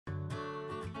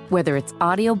Whether it's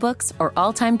audiobooks or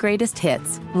all-time greatest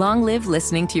hits, long live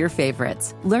listening to your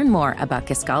favorites. Learn more about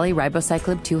Kisqali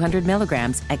Ribociclib 200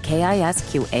 milligrams at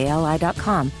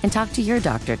KISQALI.com and talk to your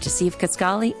doctor to see if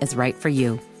Kisqali is right for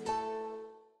you.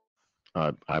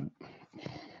 I'd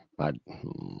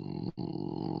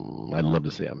love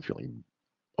to say I'm feeling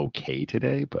okay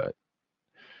today, but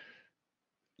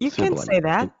you can say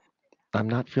that. I'm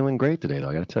not feeling great today, though.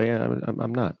 I got to tell you,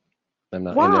 I'm not.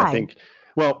 Why? And I think,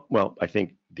 well, I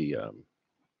think the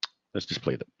let's just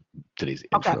play today's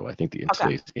intro. I think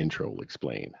today's intro will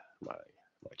explain my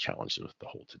challenge with the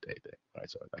whole today thing. All right,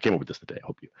 so I came up with this today. I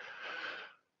hope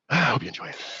you enjoy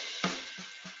it.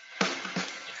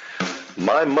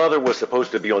 My mother was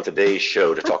supposed to be on today's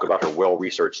show to talk about her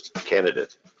well-researched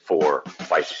candidate for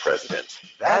vice president.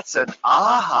 That's an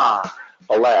aha.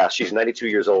 Alas, she's 92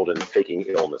 years old and faking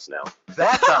illness now.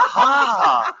 That's a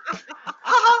ha.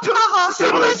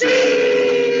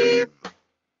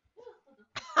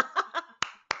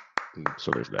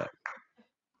 So there's that.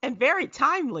 And very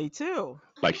timely too.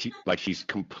 Like she's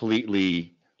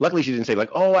completely. Luckily, she didn't say like,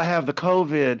 "Oh, I have the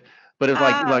COVID." But it's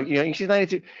like she's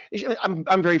 92.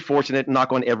 I'm very fortunate,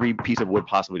 knock on every piece of wood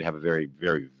possibly, to have a very,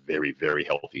 very, very, very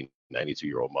healthy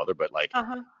 92-year-old mother. But like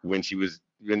when she was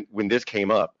when this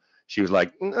came up, she was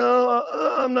like, "No,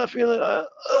 I'm not feeling well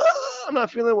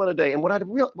today." And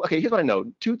here's what I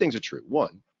know: two things are true.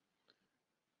 One,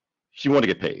 she wanted to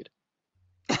get paid.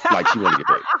 Like she wanted to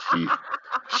get paid.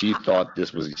 She thought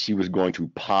she was going to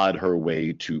pod her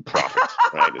way to profit.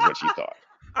 Right, is what she thought.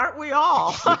 Aren't we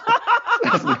all?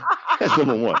 That's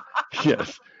number one.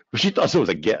 Yes, but she thought so was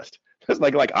a guest. It's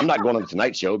like I'm not going on the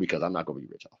Tonight Show because I'm not going to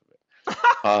be rich off of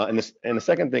it. And the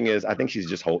second thing is, I think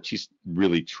she's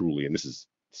really truly, and this is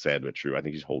sad but true, I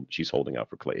think she's holding out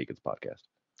for Clay Aiken's podcast.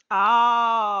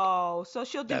 Oh, so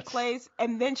she'll do Clay's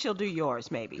and then she'll do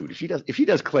yours, maybe. Dude, if she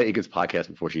does Clay Aiken's podcast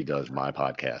before she does my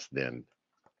podcast, then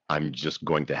I'm just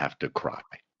going to have to cry.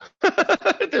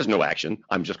 There's no action.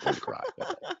 I'm just going to cry.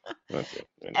 That's it.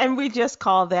 And we just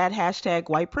call that hashtag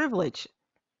white privilege.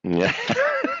 Yeah.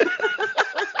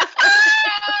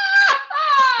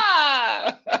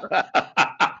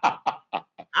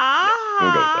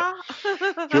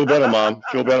 Feel better, Mom.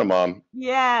 Feel better, Mom.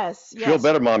 Yes. Feel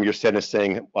better, Mom. You're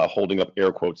saying holding up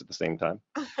air quotes at the same time.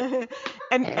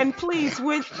 and please,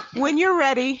 when you're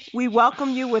ready, we welcome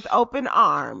you with open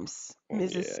arms,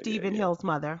 Mrs. Stephen Hill's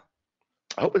mother.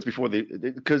 I hope it's before I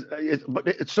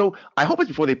hope it's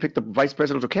before they pick the vice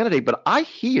presidential candidate. But I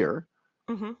hear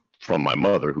from my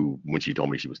mother, who, when she told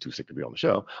me she was too sick to be on the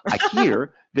show, I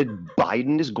hear that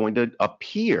Biden is going to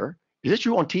appear. Is this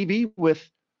true on TV with?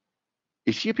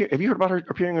 Is she appear? Have you heard about her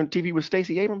appearing on TV with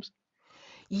Stacey Abrams?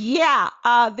 Yeah,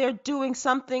 they're doing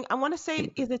something. I want to say,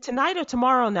 is it tonight or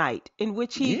tomorrow night? In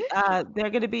which they're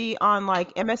going to be on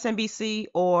like MSNBC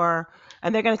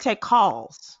and they're going to take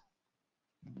calls.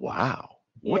 Wow.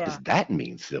 What does that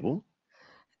mean, Sybil?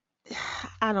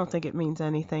 I don't think it means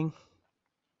anything.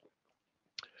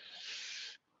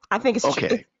 I think it's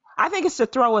okay. I think it's to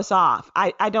throw us off.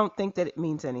 I don't think that it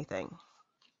means anything.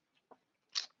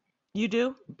 You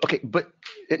do? Okay, but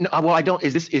I don't.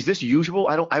 Is this usual?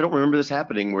 I don't remember this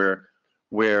happening where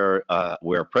a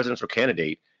presidential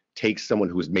candidate takes someone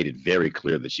who has made it very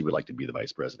clear that she would like to be the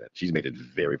vice president. She's made it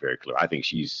very, very clear. I think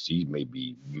she may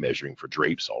be measuring for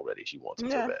drapes already. She wants it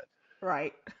so bad.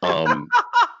 Right.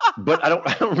 But I don't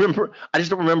remember. I just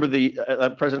don't remember the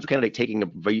presidential candidate taking a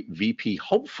VP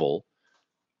hopeful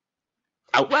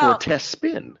out for a test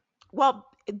spin. Well,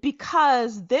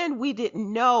 because then we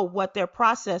didn't know what their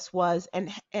process was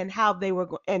and how they were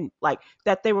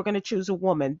that they were going to choose a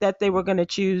woman, that they were going to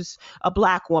choose a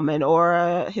black woman or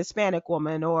a Hispanic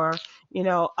woman or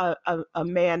a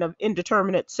man of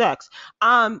indeterminate sex.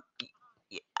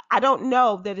 I don't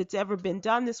know that it's ever been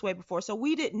done this way before, so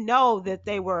we didn't know that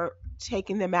they were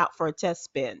taking them out for a test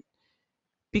spin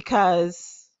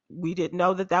because we didn't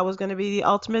know that was going to be the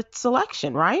ultimate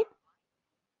selection, right?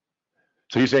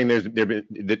 So you're saying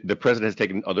the president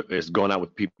has gone out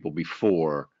with people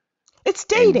before. It's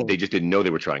dating. They just didn't know they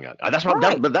were trying out. That's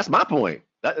my point.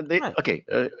 Right. Okay,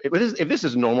 if this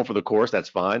is normal for the course, that's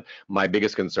fine. My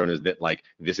biggest concern is that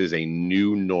this is a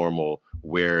new normal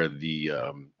where the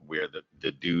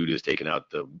dude is taking out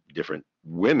the different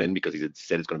women because he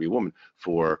said it's going to be a woman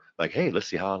for hey, let's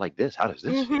see how I like this. How does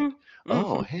this feel?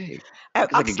 Oh, hey,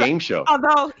 it's like a game show.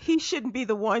 Although he shouldn't be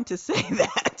the one to say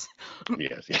that.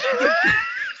 Yes.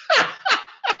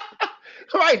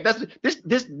 Right.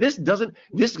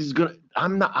 This is gonna.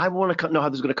 I want to know how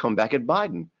this is gonna come back at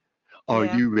Biden. Are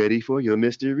you ready for your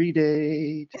mystery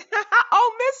date? Mystery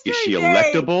date. Is she date.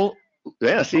 electable?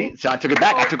 Yeah. See, so I took it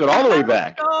back. I took it all the way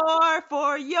back. Door for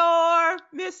for your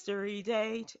mystery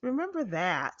date. Remember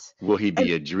that? Will he be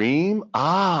And a dream? Or a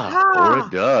ah,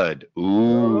 dud? Ooh.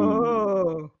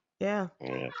 oh, yeah,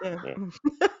 Yeah, yeah. yeah.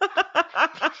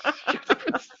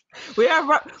 We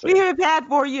So, have had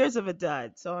 4 years of a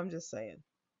dud, so I'm just saying.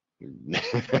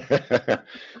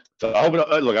 so I hope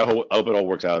I hope it all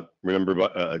works out.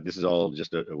 Remember, this is all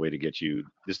just a way to get you.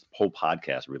 This whole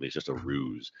podcast really is just a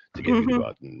ruse to get you to go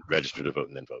out and register to vote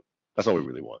and then vote. That's all we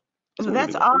really want. That's what we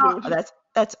really That's want. all.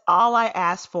 That's all I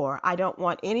ask for. I don't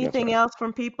want That's anything right. else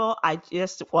from people. I want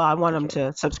That's them right.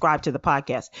 to subscribe to the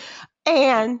podcast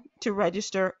and to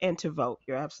register and to vote.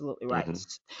 You're absolutely right. Hmm.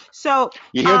 So,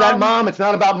 You hear that, um, Mom? It's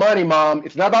not about money, Mom.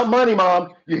 It's not about money, Mom.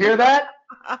 You hear that?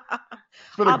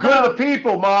 It's for the good of although the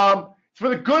people, Mom. It's for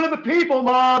the good of the people,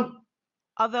 Mom.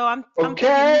 although I'm thinking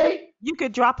Okay? you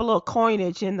could drop a little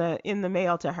coinage in the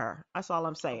mail to her. That's all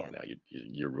I'm Oh, saying. now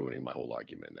you're ruining my whole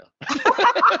argument now.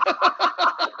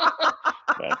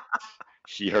 That-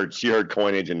 she heard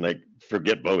coinage and like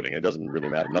forget voting. It doesn't really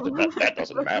matter. Nothing that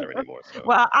doesn't matter anymore. So.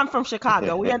 Well, I'm from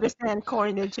Chicago. We understand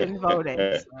coinage and voting.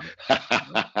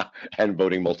 And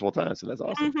voting multiple times. So that's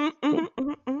awesome. Mhm, Cool. mhm,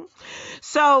 mhm, mhm.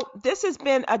 So this has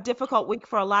been a difficult week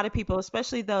for a lot of people,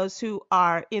 especially those who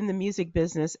are in the music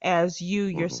business, as you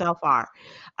Hmm. yourself are,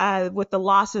 with the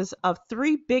losses of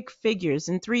three big figures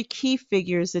and three key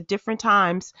figures at different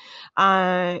times.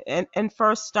 And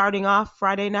first, starting off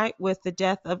Friday night with the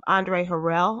death of Andre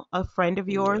Harrell, a friend of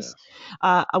yours,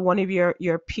 Yes. one of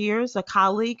your peers, a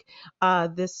colleague.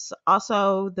 This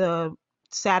also the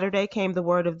Saturday came the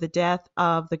word of the death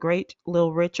of the great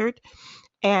Lil Richard.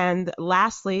 And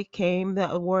lastly came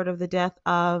the word of the death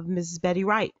of Mrs. Betty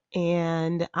Wright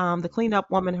and the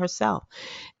cleanup woman herself.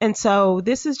 And so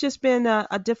this has just been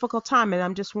a difficult time. And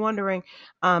I'm just wondering,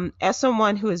 as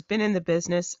someone who has been in the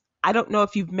business, I don't know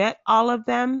if you've met all of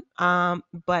them,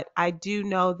 but I do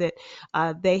know that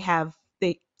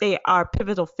they are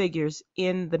pivotal figures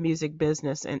in the music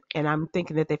business, and I'm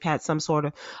thinking that they've had some sort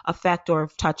of effect or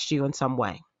have touched you in some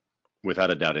way.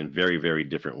 Without a doubt, in very, very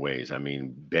different ways. I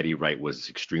mean, Betty Wright was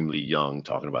extremely young,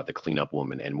 talking about the cleanup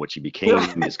woman, and what she became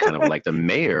is kind of like the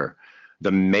mayor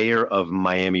of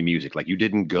Miami music. Like you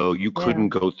Yeah. couldn't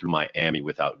go through Miami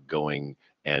without going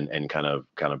and kind of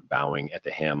bowing at the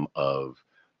hem of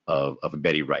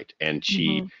Betty Wright. And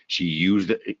she Hmm. she used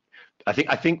it. I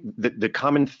think the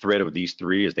common thread of these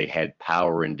three is they had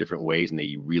power in different ways, and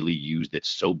they really used it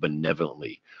so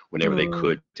benevolently whenever they Mm.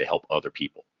 could to help other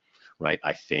people, right?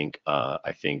 I think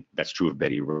that's true of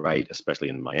Betty Wright, especially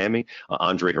in Miami.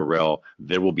 Andre Harrell,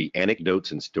 there will be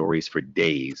anecdotes and stories for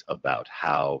days about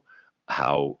how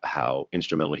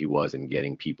instrumental he was in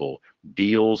getting people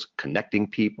deals, connecting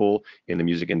people in the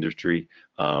music industry,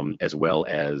 as well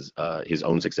as his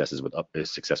own his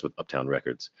success with Uptown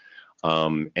Records.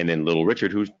 And then Little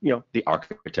Richard, who's the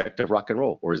architect of rock and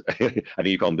roll, or I think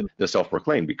you call him the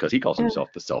self-proclaimed, because he calls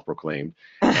himself the self-proclaimed,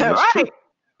 and it's true. Right.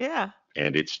 Yeah.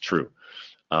 And it's true.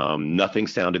 Nothing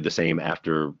sounded the same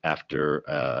after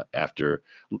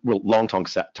well, long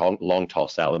tall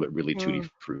salad, but really tutti Mm.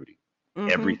 frutti.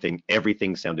 Mhm.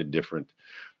 Everything sounded different.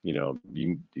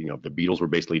 The Beatles were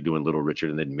basically doing Little Richard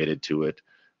and admitted to it.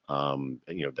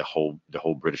 The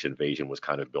whole British invasion was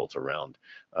kind of built around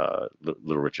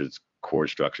Little Richard's chord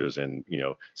structures, and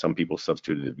some people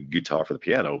substituted the guitar for the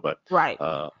piano, but Right.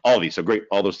 all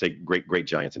those great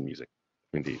giants in music,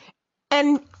 indeed.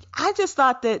 And I just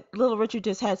thought that Little Richard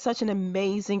just had such an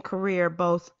amazing career,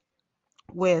 both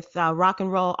with rock and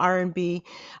roll, R&B,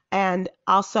 and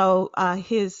also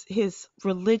his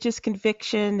religious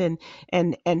conviction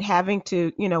and having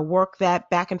to work that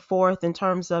back and forth in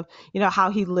terms of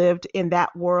how he lived in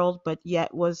that world, but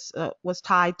yet was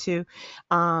tied to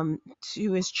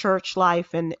his church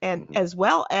life and Hmm. as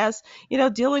well as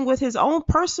dealing with his own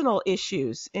personal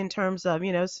issues in terms of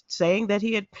saying that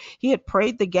he had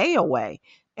prayed the gay away.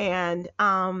 And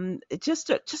just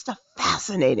a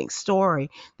fascinating story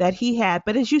that he had.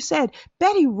 But as you said,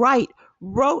 Betty Wright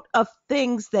wrote of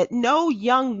things that no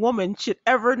young woman should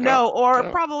ever Yeah, know or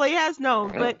yeah, probably has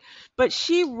known. yeah, But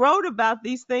she wrote about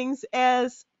these things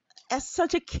as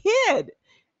such a kid right.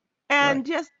 and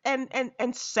just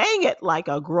and sang it like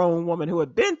a grown woman who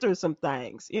had been through some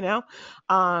things.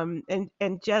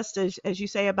 And just as you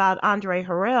say about Andre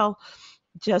Harrell,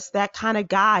 just that kind of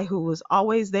guy who was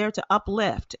always there to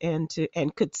uplift and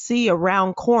could see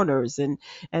around corners and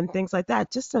things like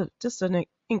that. Just an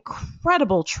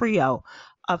incredible trio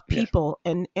of Yeah. people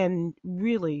and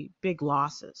really big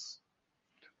losses.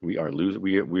 We are losing.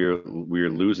 We are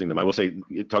losing them. I will say,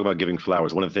 talk about giving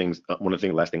flowers. One of the things,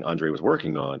 last thing Andre was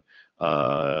working on,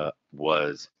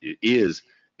 was is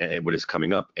what is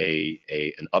coming up,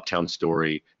 an Uptown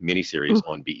Story miniseries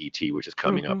on BET, which is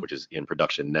coming up, which is in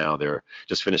production now. They're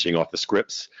just finishing off the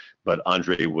scripts, but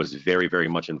Andre was very, very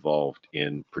much involved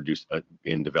in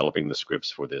developing the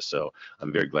scripts for this. So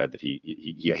I'm very glad that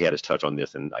he had his touch on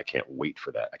this, and I can't wait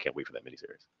for that. I can't wait for that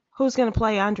miniseries. Who's going to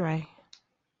play Andre?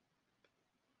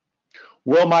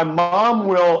 Well, my mom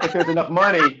will, if there's enough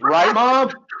money, right,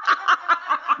 Mom?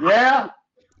 Yeah.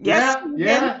 Yes,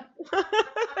 Yeah.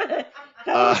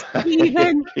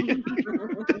 Steven.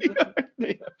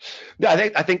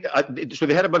 I think so.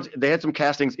 They had some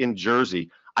castings in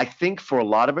Jersey. I think for a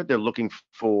lot of it, they're looking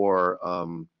for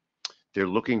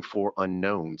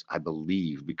unknowns, I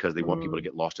believe, because they want people to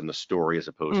get lost in the story as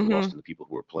opposed to lost in the people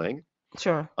who are playing.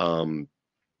 Sure.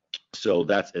 So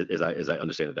that's as I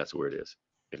understand it, that's where it is.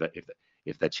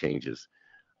 If that changes,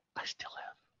 I still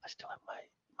have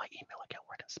my email account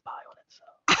where I can spy on it. So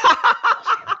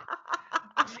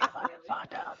I'll see if I can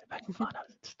find out. If I can find out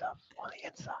stuff on the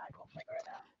inside, we'll figure it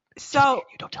out. So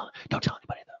you don't tell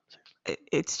anybody though.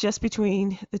 it's just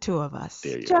between the two of us.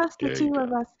 There you Just go. the There you two go.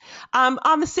 of us.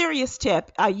 On the serious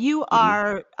tip, you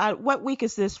are. What week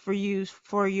is this for you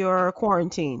for your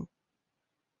quarantine?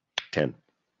 10.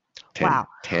 Wow.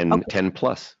 10, Okay. 10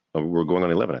 plus. We're going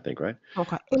on 11, I think, right?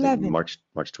 Okay. I think 11. March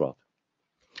 12th.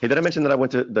 Hey, did I mention that I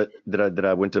went to that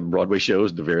I went to Broadway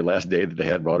shows the very last day that they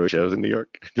had Broadway shows in New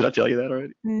York? Did I tell you that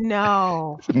already?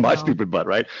 No. My no. stupid butt,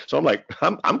 right? So I'm like,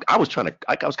 I was kind of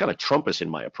Trumpish in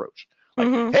my approach.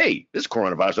 Like, hey, this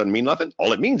coronavirus doesn't mean nothing.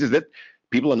 All it means is that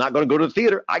people are not going to go to the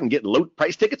theater. I can get low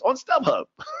price tickets on StubHub.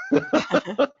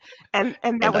 and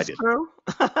that was true.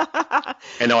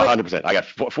 And no, 100%. I got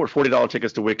 $40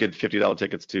 tickets to Wicked, $50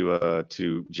 tickets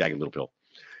to Jagged Little Pill.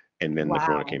 And then the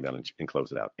corona came down and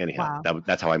closed it out. Anyhow,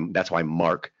 that's how I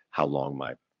mark how long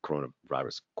my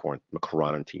coronavirus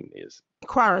quarantine is.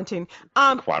 Quarantine.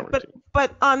 Quarantine.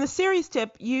 But on the serious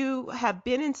tip, you have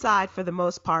been inside for the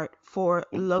most part for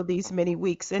these many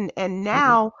weeks, and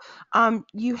now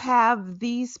you have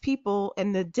these people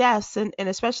and the deaths, and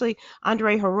especially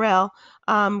Andre Harrell,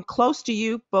 close to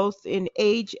you, both in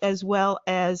age as well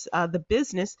as the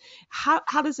business. How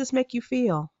does this make you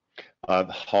feel?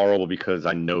 Horrible, because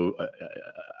I know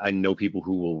people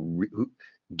who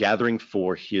gathering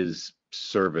for his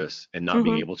service and not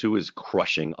being able to is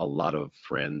crushing a lot of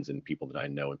friends and people that I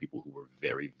know and people who were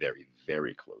very, very,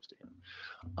 very close to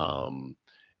him.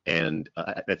 And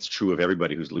that's true of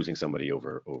everybody who's losing somebody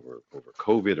over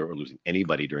COVID or losing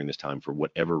anybody during this time for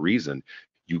whatever reason.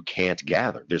 You can't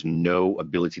gather. There's no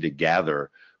ability to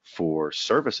gather for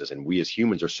services, and we as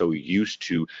humans are so used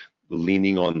to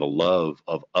leaning on the love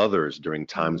of others during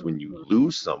times when you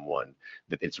lose someone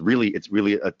that this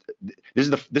is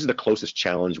the closest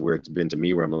challenge where it's been to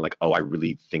me, where I'm like, oh, I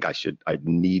really think I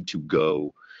need to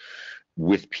go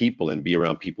with people and be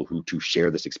around people who to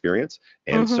share this experience.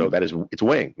 And so it's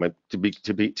weighing. To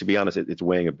be honest, it's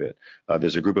weighing a bit.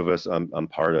 There's a group of us I'm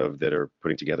part of that are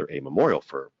putting together a memorial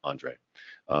for Andre.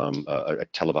 A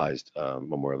televised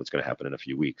memorial that's going to happen in a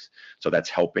few weeks. So that's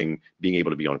helping. Being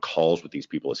able to be on calls with these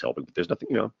people is helping. But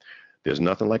there's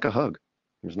nothing like a hug.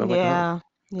 There's nothing like a hug.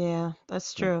 Yeah,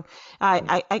 that's true. The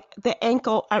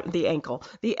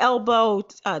elbow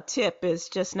tip is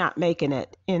just not making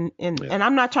it. And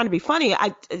I'm not trying to be funny.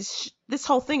 This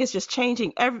whole thing is just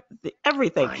changing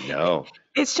everything. I know.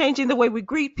 It's changing the way we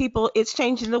greet people. It's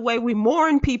changing the way we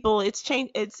mourn people. It's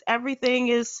everything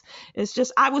is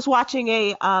just. I was watching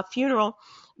a funeral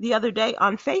the other day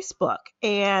on Facebook,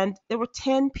 and there were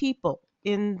 10 people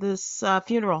in this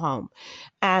funeral home,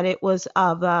 and it was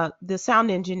of the sound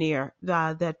engineer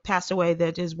that passed away,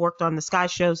 that has worked on the Sky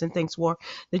shows and things for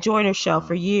the Joyner show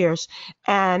for years,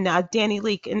 and Danny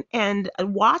Leak, and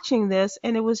watching this,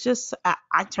 and it was just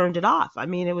I turned it off. I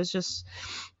mean, it was just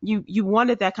you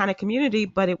wanted that kind of community,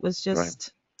 but it was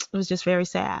just it was just very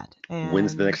sad. And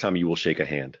when's the next time you will shake a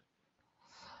hand?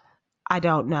 I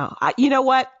don't know. You know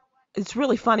what? It's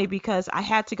really funny because I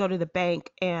had to go to the bank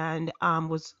and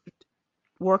was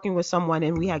working with someone,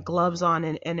 and we had gloves on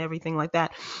and everything like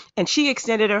that. And she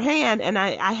extended her hand, and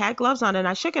I had gloves on, and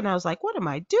I shook it, and I was like, what am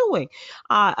I doing?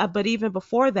 But even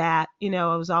before that,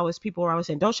 people were always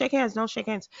saying, don't shake hands, don't shake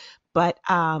hands. But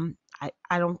I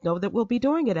don't know that we'll be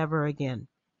doing it ever again.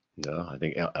 No, I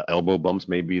think elbow bumps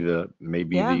may be the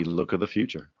look of the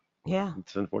future. Yeah.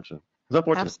 It's unfortunate.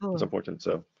 Absolutely. It's unfortunate.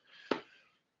 So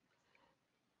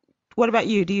what about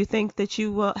you? Do you think that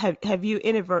you will have you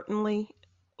inadvertently,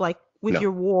 like with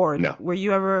your ward? No. Were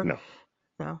you ever?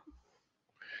 No.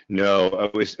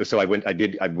 No. I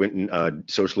went and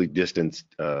socially distanced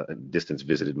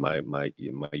visited my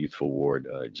youthful ward,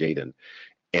 Jaden,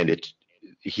 and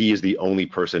he is the only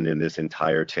person in this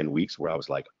entire 10 weeks where I was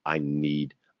like, I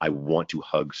want to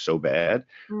hug so bad,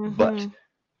 but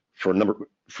Mm-hmm.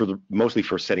 mostly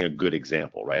for setting a good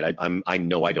example, right? I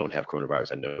know I don't have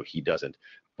coronavirus. I know he doesn't,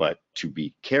 but to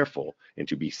be careful and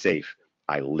to be safe,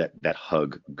 I let that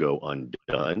hug go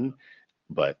undone.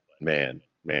 But man,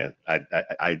 yeah,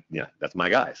 that's my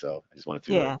guy. So I just wanted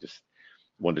to Yeah.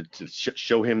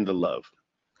 show him the love.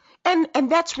 And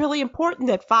that's really important,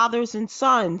 that fathers and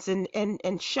sons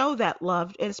and show that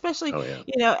love, and especially, Oh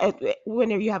yeah. when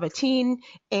you have a teen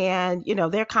and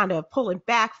they're kind of pulling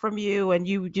back from you, and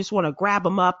you just want to grab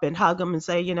them up and hug them and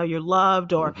say, you're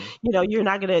loved, or Hmm. you're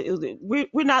not gonna,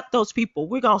 we're not those people,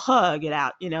 we're gonna hug it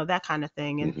out, that kind of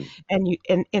thing. And Hmm.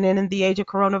 in the age of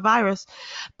coronavirus.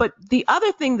 But the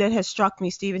other thing that has struck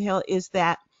me, Stephen Hill, is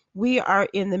that we are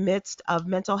in the midst of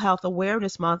Mental Health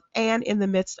Awareness Month and in the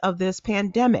midst of this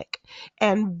pandemic.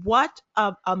 And what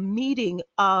a meeting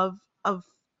of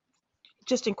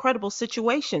just incredible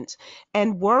situations,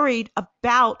 and worried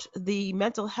about the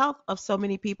mental health of so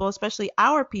many people, especially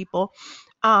our people,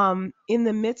 in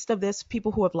the midst of this.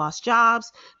 People who have lost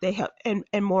jobs, they have, and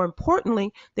more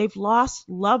importantly, they've lost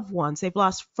loved ones, they've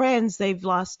lost friends, they've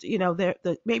lost,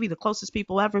 maybe the closest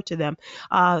people ever to them.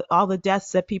 All the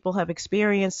deaths that people have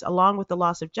experienced, along with the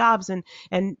loss of jobs, and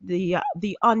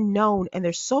the unknown. And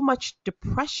there's so much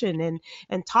depression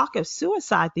and talk of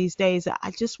suicide these days.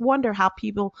 I just wonder how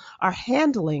people are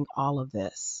handling all of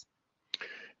this.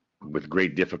 With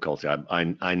great difficulty.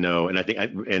 I know, and I think,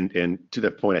 and to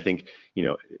that point, I think,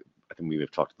 I think we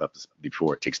have talked about this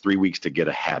before. It takes 3 weeks to get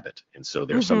a habit, and so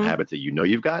there's some Hmm. habits that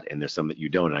you've got, and there's some that you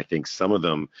don't. And I think some of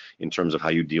them, in terms of how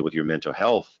you deal with your mental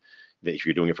health, that if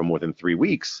you're doing it for more than 3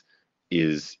 weeks,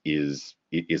 is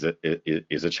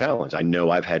a challenge. I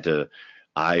know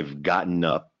I've gotten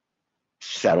up,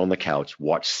 sat on the couch,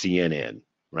 watched CNN,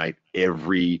 right?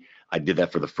 I did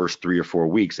that for the first 3 or 4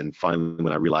 weeks. And finally,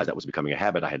 when I realized that was becoming a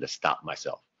habit, I had to stop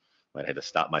myself. Right? I had to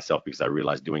stop myself because I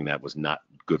realized doing that was not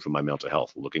good for my mental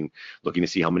health. Looking to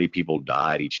see how many people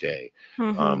died each day,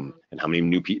 Hmm. and how many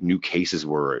new cases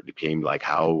were. It became like,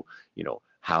 how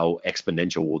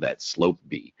exponential will that slope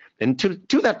be? And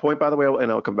to that point, by the way, and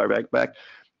I'll come back.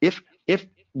 If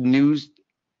news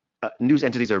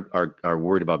entities are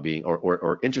worried about being,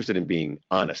 or interested in being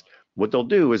honest, what they'll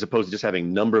do, as opposed to just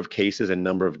having number of cases and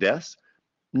number of deaths,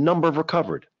 number of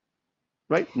recovered,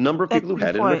 right? Number of That's people a who good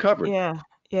had it and point. recovered, Yeah.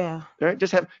 Yeah. right?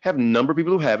 Just have number of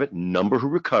people who have it, number who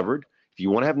recovered. If you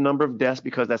want to have number of deaths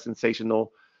because that's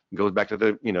sensational, it goes back to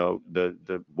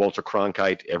the Walter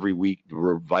Cronkite every week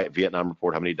Vietnam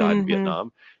report, how many died in Hmm.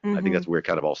 Vietnam. I think Hmm. that's where it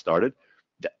kind of all started.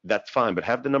 That's fine, but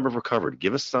have the number of recovered.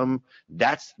 Give us some.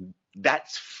 That's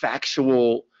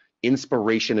factual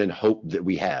inspiration and hope that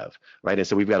we have, right? And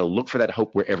so we've got to look for that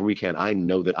hope wherever we can. I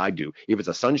know that I do. If it's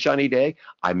a sunshiny day,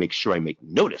 I make sure I make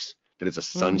notice that it's a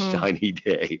Hmm. sunshiny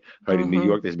day, right? In New Hmm.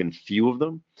 York, there's been few of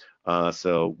them.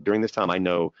 So during this time, I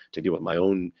know to deal with my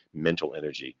own mental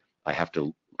energy,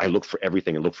 I look for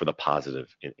everything and look for the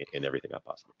positive in everything I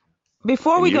possibly can.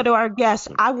 Before And we go you? to our guests,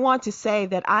 I want to say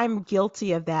that I'm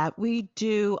guilty of that. We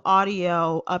do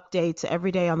audio updates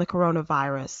every day on the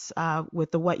coronavirus,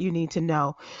 with the What You Need to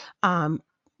Know um,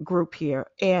 group here.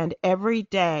 And every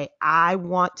day I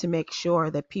want to make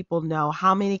sure that people know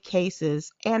how many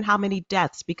cases and how many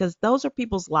deaths, because those are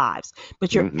people's lives.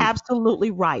 But you're Hmm.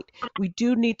 absolutely right. We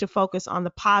do need to focus on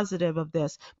the positive of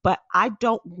this. But I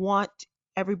don't want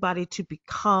everybody to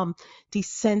become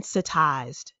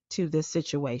desensitized to this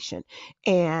situation.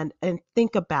 And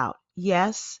think about,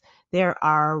 yes, there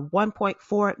are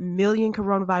 1.4 million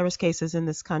coronavirus cases in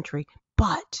this country,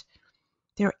 but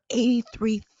there are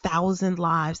 83,000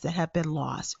 lives that have been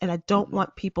lost. And I don't Hmm.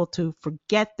 want people to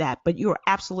forget that. But you are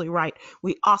absolutely right.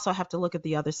 We also have to look at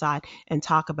the other side and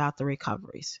talk about the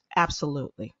recoveries.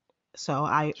 Absolutely. So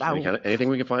Just anything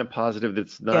we can find positive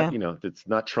that's not, yeah, that's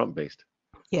not Trump based.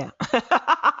 yeah.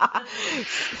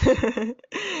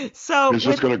 So It's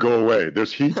just with going to go away.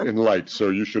 There's heat and light, so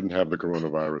you shouldn't have the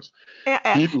coronavirus.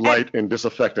 Heat, and light, and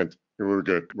disinfectant. We're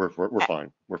good. We're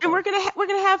fine. We're and fine. we're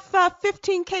gonna have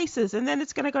 15 cases, and then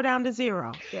it's gonna go down to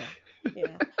zero. Yeah,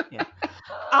 yeah, yeah.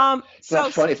 It's not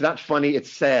So funny. It's not funny.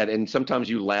 It's sad. And sometimes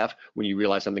you laugh when you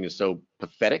realize something is so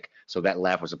pathetic. So that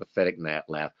laugh was a pathetic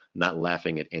laugh, not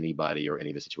laughing at anybody or any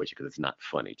of the situation because it's not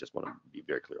funny. Just want to be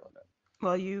very clear on that.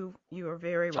 well, you are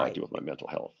very That's how I right. deal with my mental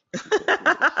health.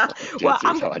 I'm dead Well,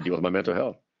 serious. How I deal with my mental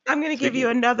health. I'm gonna give Speaking you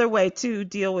of another way to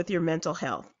deal with your mental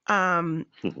health. it.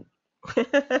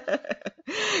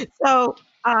 So,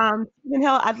 Stephen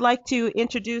Hill, I'd like to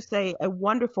introduce a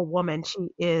wonderful woman. She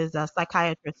is a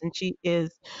psychiatrist, and she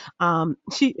is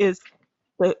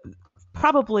the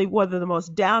probably one of the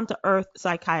most down to earth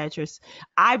psychiatrists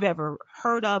I've ever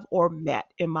heard of or met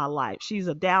in my life. She's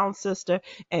a down sister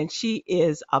and she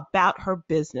is about her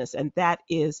business. And that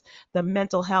is the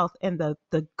mental health and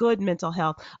the good mental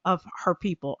health of her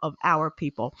people, of our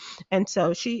people. And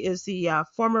so she is the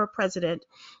former president.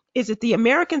 Is it the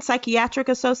American Psychiatric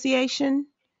Association?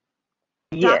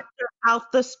 Yes, Dr.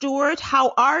 Altha Stewart,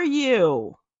 how are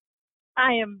you?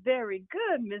 I am very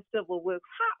good, Miss Civil Wilkes.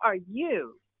 How are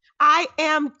you? I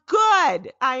am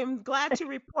good. I am glad to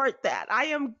report that. I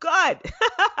am good.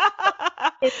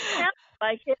 It sounds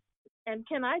like it. And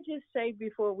can I just say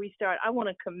before we start, I want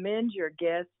to commend your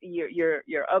guests, your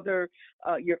other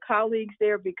your colleagues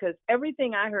there, because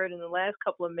everything I heard in the last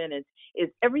couple of minutes is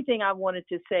everything I wanted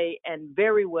to say and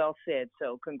very well said.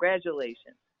 So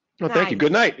congratulations. Well, thank you. Nice.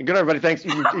 Good night. Good night, everybody. Thanks.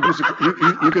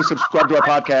 You can subscribe to our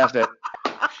podcast at.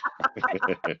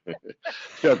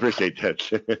 I appreciate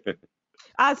that.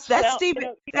 That's Well, Stephen.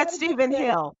 you That's gotta Stephen give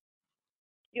credit. Hill.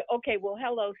 Okay, well,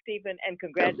 hello, Stephen, and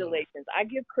congratulations. I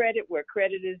give credit where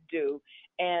credit is due,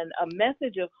 and a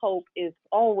message of hope is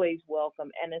always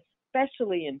welcome, and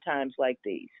especially in times like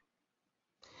these.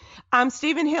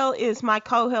 Stephen Hill is my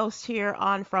co-host here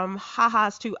on From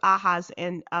Ha-Has to Ahas,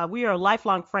 and we are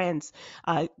lifelong friends.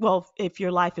 Well, if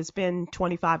your life has been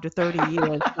 25 to 30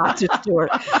 years, Dr. Stewart.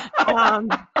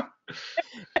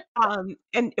 Um,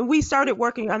 and we started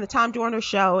working on the Tom Dorner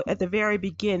show at the very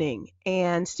beginning,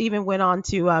 and Stephen went on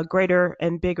to greater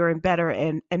and bigger and better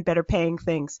and better paying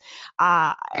things.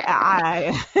 I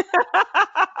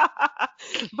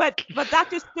but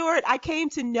Dr. Stewart, I came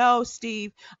to know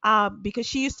Steve because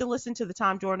she used to listen to the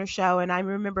Tom Dorner show, and I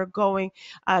remember going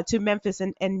to Memphis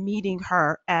and meeting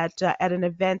her at an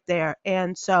event there,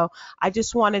 and so I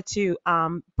just wanted to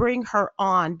bring her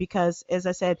on because, as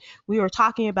I said, we were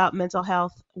talking about mental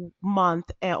health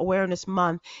month, awareness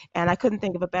month, and I couldn't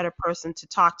think of a better person to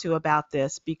talk to about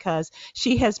this because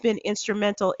she has been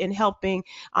instrumental in helping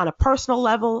on a personal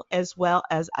level as well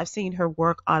as I've seen her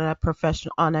work on a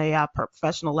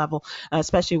professional level,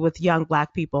 especially with young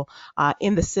Black people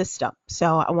in the system.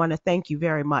 So I want to thank you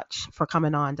very much for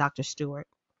coming on, Dr. Stewart.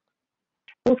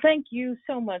 Well, thank you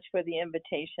so much for the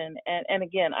invitation. And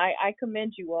again, I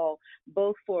commend you all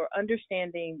both for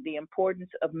understanding the importance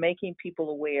of making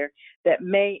people aware that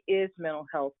May is Mental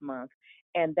Health Month.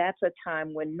 And that's a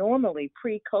time when normally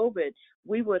pre-COVID,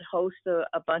 we would host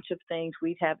a bunch of things.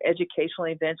 We'd have educational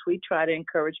events. We'd try to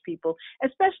encourage people,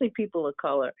 especially people of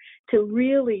color, to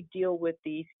really deal with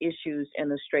these issues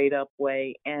in a straight up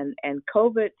way. And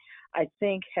COVID, I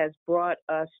think, has brought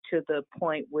us to the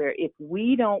point where if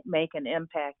we don't make an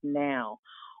impact now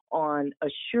on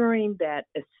assuring that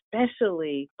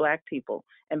especially Black people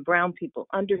and brown people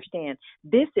understand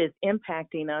this is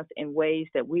impacting us in ways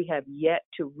that we have yet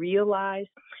to realize,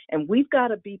 and we've got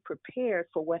to be prepared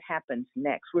for what happens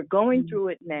next. We're going through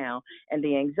it now, and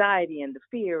the anxiety and the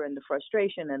fear and the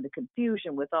frustration and the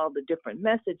confusion with all the different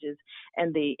messages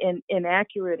and the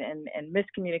inaccurate and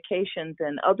miscommunications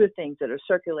and other things that are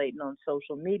circulating on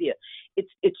social media,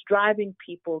 it's driving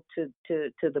people to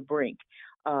the brink.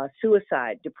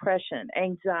 Suicide, depression,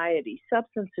 anxiety,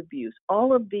 substance abuse,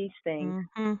 all of these things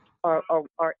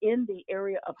are in the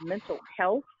area of mental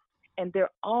health, and they're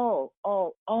all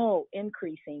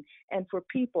increasing. And for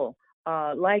people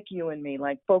like you and me,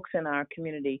 like folks in our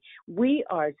community, we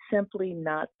are simply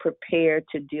not prepared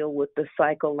to deal with the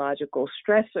psychological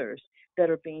stressors that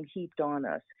are being heaped on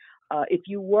us. If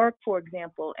you work, for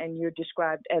example, and you're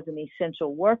described as an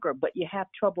essential worker, but you have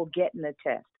trouble getting a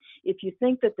test, if you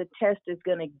think that the test is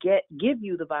going to give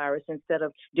you the virus instead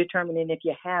of determining if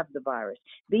you have the virus,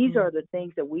 these are the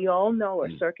things that we all know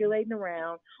are circulating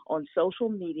around on social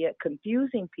media,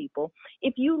 confusing people.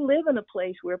 If you live in a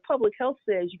place where public health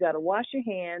says you got to wash your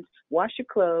hands, wash your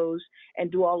clothes,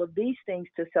 and do all of these things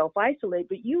to self-isolate,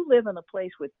 but you live in a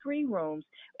place with 3 rooms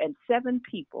and 7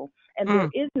 people, and there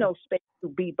is no space to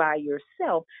be by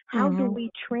yourself, how do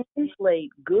we translate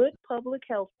good public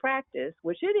health practice,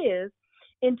 which it is,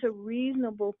 into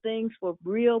reasonable things for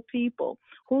real people?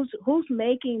 Who's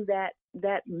making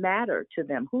that matter to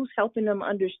them? Who's helping them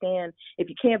understand if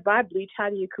you can't buy bleach,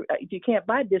 if you can't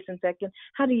buy disinfectant,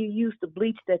 how do you use the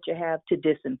bleach that you have to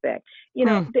disinfect? You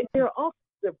know, there are all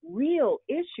the real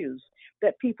issues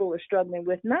that people are struggling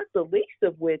with, not the least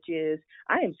of which is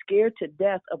I am scared to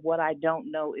death of what I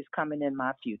don't know is coming in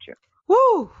my future.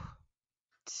 Woo!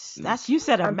 You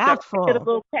said a mouthful. I get a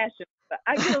little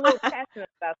passionate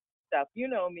about stuff. You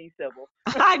know me, Sybil.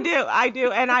 I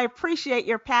do. And I appreciate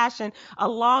your passion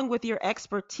along with your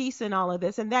expertise in all of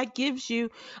this. And that gives you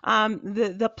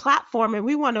the platform. And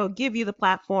we want to give you the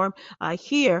platform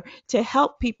here to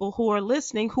help people who are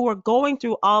listening, who are going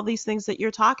through all these things that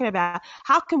you're talking about.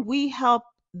 How can we help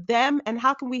them and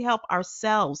how can we help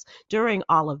ourselves during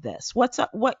all of this? What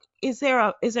is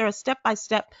there a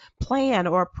step-by-step plan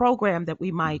or a program that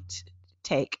we might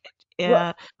take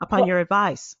Well, upon well, your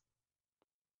advice?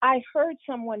 I heard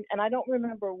someone, and I don't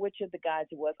remember which of the guys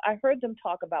it was, I heard them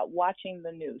talk about watching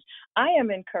the news. I am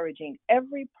encouraging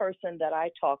every person that I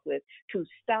talk with to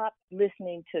stop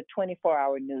listening to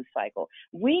 24-hour news cycle.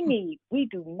 We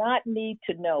do not need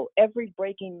to know every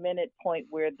breaking minute point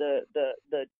where the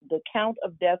count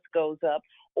of deaths goes up,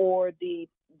 or the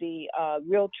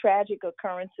real tragic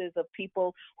occurrences of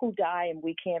people who die and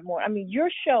we can't mourn. I mean, your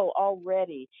show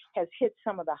already has hit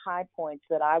some of the high points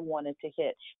that I wanted to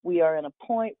hit. We are in a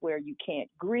point where you can't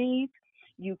grieve,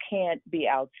 you can't be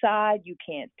outside, you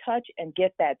can't touch and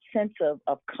get that sense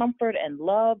of comfort and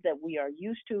love that we are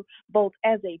used to, both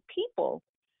as a people,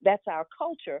 that's our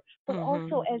culture, but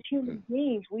also as human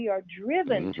beings, we are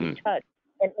driven to touch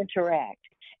and interact.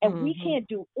 And we can't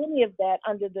do any of that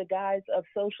under the guise of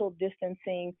social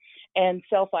distancing and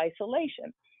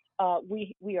self-isolation.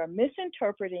 We are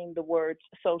misinterpreting the word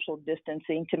social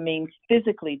distancing to mean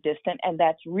physically distant, and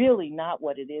that's really not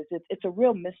what it is. It's a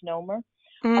real misnomer.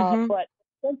 But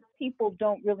since people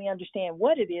don't really understand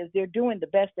what it is, they're doing the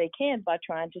best they can by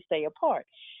trying to stay apart.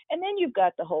 And then you've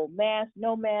got the whole mask,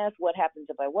 no mask, what happens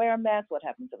if I wear a mask, what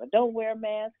happens if I don't wear a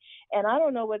mask. And I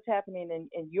don't know what's happening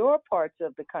in your parts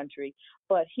of the country,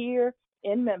 but here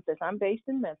in Memphis, I'm based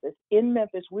in Memphis. In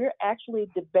Memphis, we're actually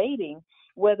debating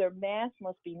whether masks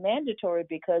must be mandatory,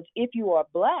 because if you are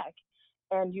Black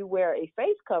and you wear a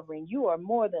face covering, you are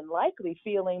more than likely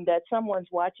feeling that someone's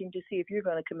watching to see if you're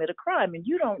going to commit a crime, and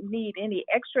you don't need any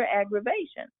extra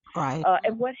aggravation. Right.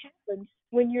 And what happens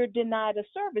when you're denied a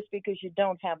service because you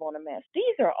don't have on a mask?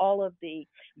 These are all of the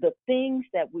things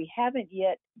that we haven't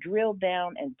yet drilled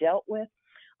down and dealt with.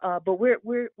 But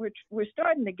we're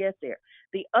starting to get there.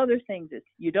 The other things is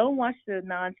you don't watch the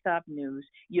nonstop news.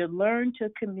 You learn to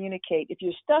communicate. If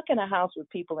you're stuck in a house with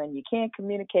people and you can't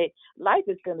communicate, life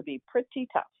is going to be pretty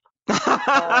tough.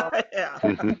 Yeah.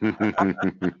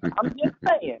 I'm just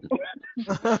saying.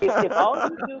 if all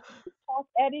you do is talk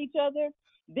at each other,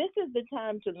 this is the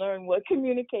time to learn what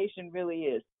communication really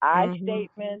is. I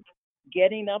statements,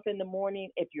 getting up in the morning.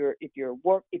 If you're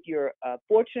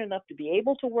fortunate enough to be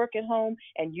able to work at home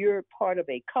and you're part of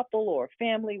a couple or a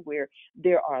family where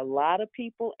there are a lot of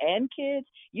people and kids,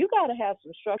 you got to have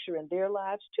some structure in their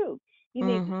lives too. You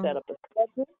need to set up a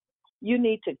schedule. You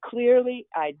need to clearly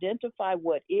identify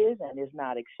what is and is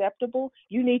not acceptable.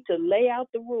 You need to lay out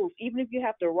the rules, even if you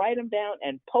have to write them down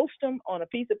and post them on a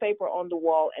piece of paper on the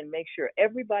wall and make sure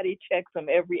everybody checks them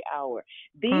every hour.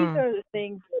 These are the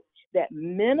things that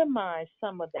minimize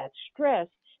some of that stress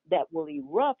that will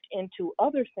erupt into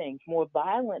other things, more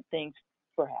violent things,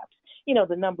 perhaps. You know,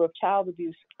 the number of child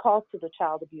abuse calls to the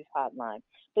child abuse hotline,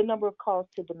 the number of calls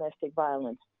to domestic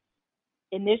violence.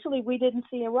 Initially, we didn't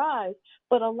see a rise,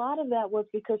 but a lot of that was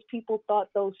because people thought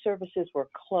those services were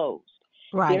closed.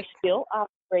 Right. They're still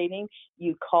operating.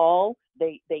 You call,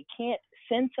 they can't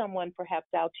send someone perhaps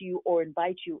out to you or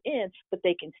invite you in, but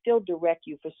they can still direct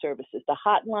you for services. The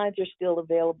hotlines are still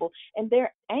available, and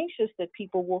they're anxious that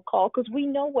people will call because we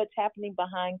know what's happening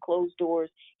behind closed doors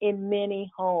in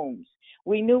many homes.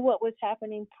 We knew what was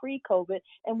happening pre-COVID,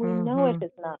 and we know it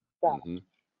has not stopped.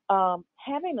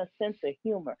 Having a sense of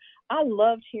humor. I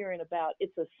loved hearing about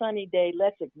it's a sunny day.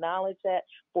 Let's acknowledge that.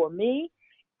 For me,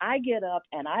 I get up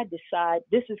and I decide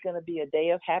this is going to be a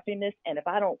day of happiness. And if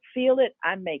I don't feel it,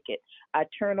 I make it. I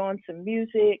turn on some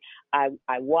music. I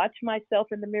watch myself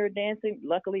in the mirror dancing.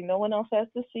 Luckily, no one else has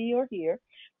to see or hear.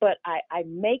 But I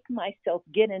make myself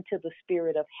get into the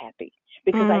spirit of happy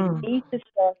because I need to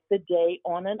start the day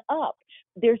on an up.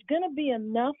 There's going to be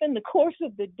enough in the course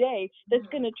of the day that's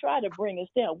going to try to bring us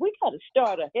down. We got to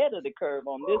start ahead of the curve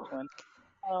on this one.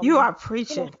 You are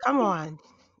preaching. Come on.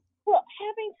 Well,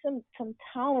 having some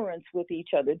tolerance with each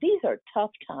other. These are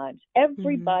tough times.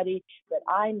 Everybody that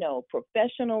I know,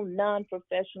 professional,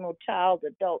 non-professional, child,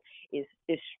 adult, is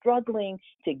struggling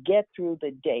to get through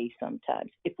the day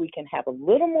sometimes. If we can have a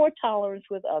little more tolerance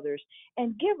with others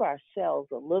and give ourselves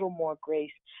a little more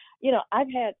grace. You know, I've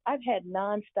had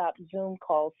nonstop Zoom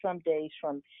calls some days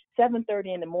from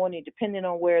 7:30 in the morning, depending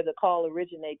on where the call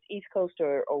originates, East Coast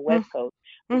or West Coast,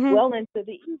 well into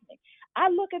the evening. I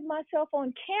look at myself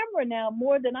on camera now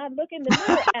more than I look in the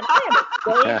mirror, and I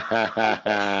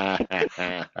am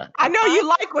ashamed. I know you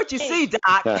like what you see,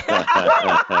 Doc. But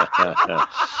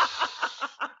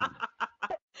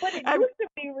it I'm- used to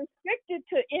be restricted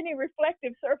to any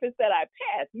reflective surface that I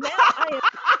pass. Now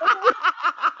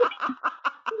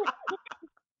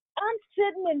I'm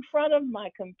sitting in front of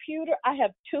my computer. I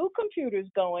have 2 computers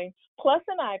going, plus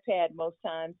an iPad most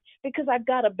times, because I've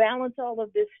got to balance all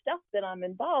of this stuff that I'm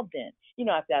involved in. You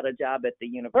know, I've got a job at the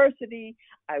university.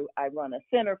 I run a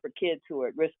center for kids who are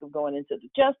at risk of going into the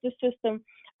justice system.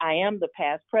 I am the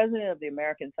past president of the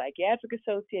American Psychiatric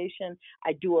Association.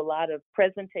 I do a lot of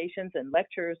presentations and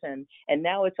lectures, and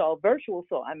now it's all virtual,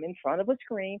 so I'm in front of a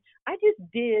screen. I just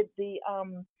did the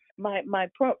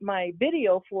my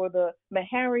video for the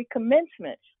Meharry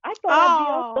commencement. I thought I'd be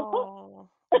off the hook.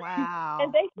 Wow.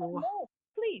 And they said, no,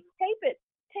 please tape it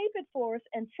for us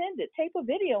and send it. Tape a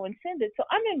video and send it. So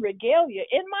I'm in regalia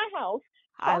in my house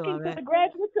talking to the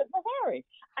graduates at Meharry.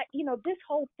 This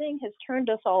whole thing has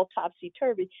turned us all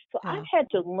topsy-turvy. So I've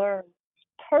had to learn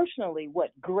personally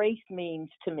what grace means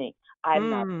to me.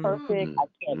 I'm not perfect. I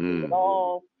can't do it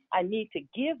all. I need to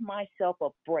give myself a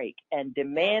break and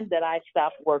demand that I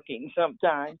stop working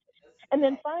sometimes. And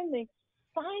then finally,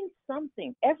 find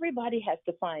something. Everybody has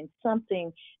to find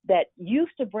something that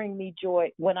used to bring me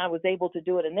joy when I was able to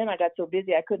do it. And then I got so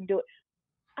busy I couldn't do it.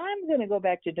 I'm going to go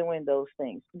back to doing those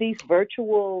things. These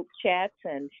virtual chats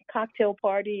and cocktail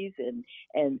parties and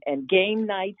game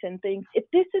nights and things. If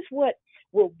this is what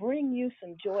will bring you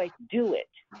some joy, do it.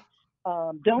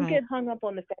 Don't get hung up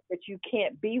on the fact that you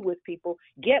can't be with people.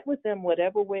 Get with them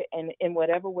whatever way and in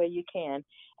whatever way you can,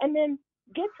 and then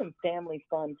get some family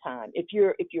fun time. If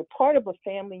you're part of a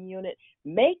family unit,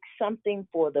 make something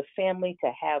for the family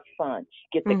to have fun.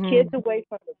 Get the kids away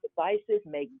from the devices.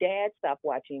 Make dad stop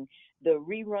watching the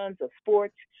reruns of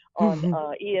sports on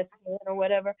ESPN or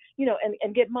whatever.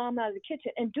 And get mom out of the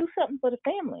kitchen and do something for the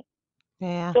family.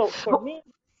 Yeah. So for me.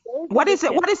 What is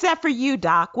it? What is that for you,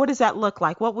 Doc? What does that look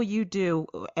like? What will you do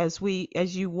as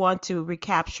you want to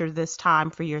recapture this time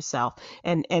for yourself,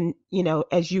 and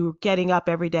as you're getting up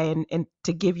every day and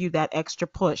to give you that extra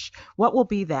push? What will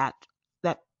be that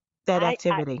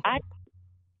activity?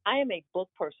 I am a book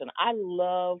person. I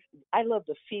love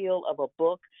the feel of a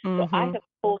book. So I have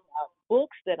pulled out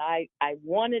books that I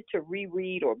wanted to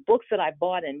reread, or books that I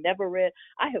bought and never read.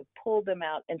 I have pulled them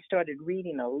out and started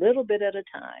reading a little bit at a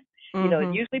time.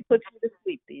 It usually puts me to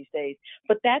sleep these days,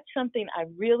 but that's something I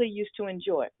really used to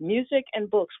enjoy. Music and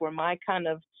books were my kind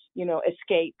of,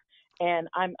 escape. And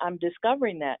I'm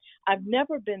discovering that. I've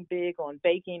never been big on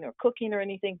baking or cooking or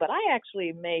anything, but I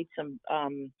actually made some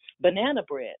banana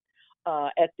bread.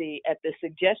 At the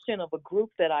suggestion of a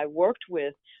group that I worked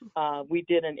with. We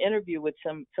did an interview with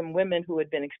some women who had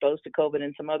been exposed to COVID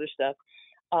and some other stuff.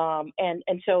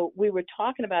 And so we were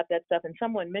talking about that stuff, and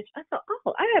someone mentioned, I thought,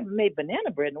 oh, I haven't made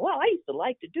banana bread in a while. I used to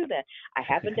like to do that. I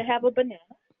happened to have a banana.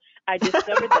 I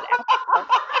discovered that apple.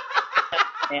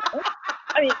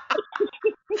 I mean,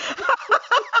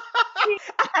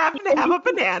 I happen to have a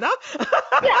banana.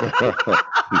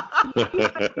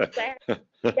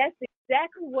 That's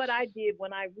exactly what I did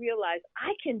when I realized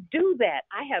I can do that.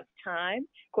 I have time.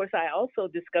 Of course, I also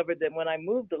discovered that when I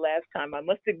moved the last time, I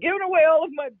must have given away all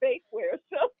of my bakeware.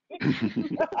 So,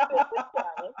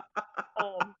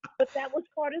 but that was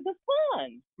part of the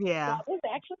fun. Yeah, that was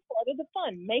actually part of the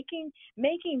fun. Making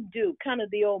do, kind of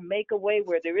the old make a way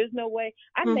where there is no way.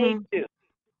 I made do.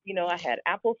 I had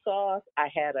applesauce. I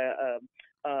had a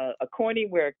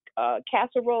Corningware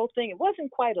casserole thing. It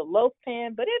wasn't quite a loaf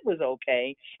pan, but it was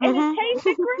okay, and it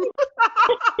tasted great.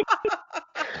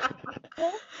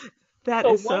 That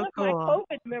so is so one of cool. my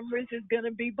COVID memories is going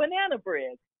to be banana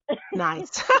bread.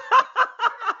 Nice.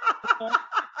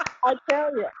 I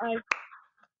tell you,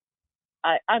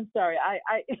 I'm sorry.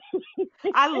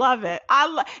 I love it.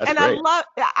 That's great.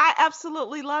 I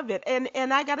absolutely love it.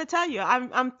 And I got to tell you,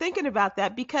 I'm thinking about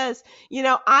that because,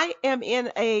 I am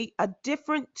in a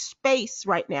different space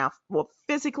right now, well,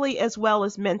 physically as well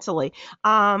as mentally.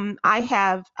 I'm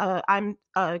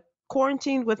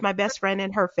quarantined with my best friend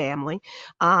and her family,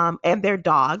 and their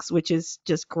dogs, which is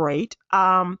just great.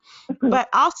 But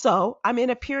also I'm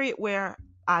in a period where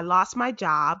I lost my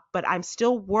job, but I'm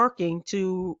still working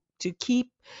to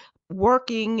keep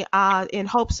working in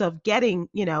hopes of getting,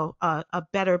 a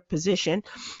better position.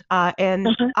 And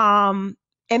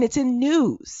it's in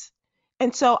news.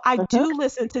 And so I do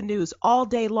listen to news all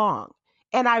day long,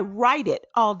 and I write it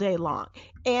all day long.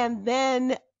 And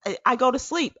then I go to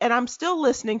sleep and I'm still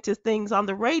listening to things on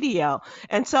the radio.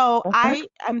 And so I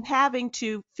am having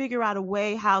to figure out a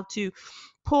way how to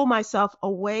pull myself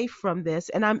away from this.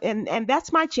 And and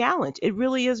that's my challenge. It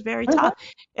really is very tough.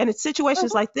 And it's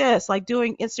situations like this, like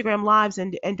doing Instagram lives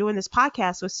and doing this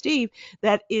podcast with Steve,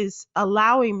 that is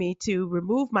allowing me to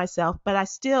remove myself. But I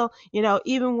still,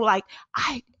 even like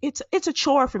it's a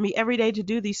chore for me every day to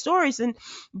do these stories.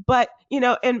 But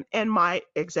and my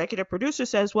executive producer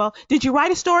says, well, did you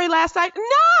write a story last night?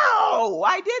 No,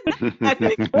 I didn't. Because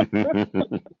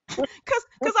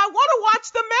I want to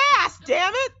watch The Mask,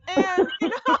 damn it. And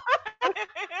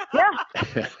Yeah.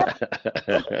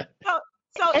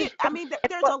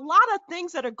 there's a lot of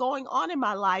things that are going on in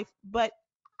my life, but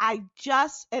I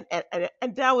just and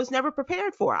that I was never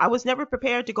prepared for. I was never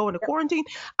prepared to go into quarantine.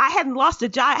 I hadn't lost a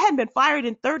job. I hadn't been fired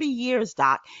in 30 years,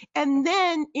 Doc. And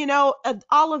then,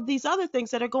 all of these other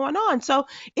things that are going on. So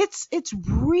it's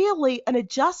really an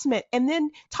adjustment. And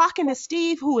then talking to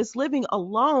Steve, who is living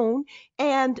alone,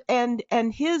 and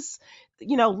his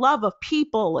love of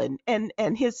people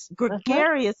and his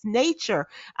gregarious nature.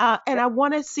 And I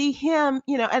want to see him,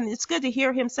 and it's good to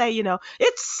hear him say,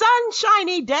 it's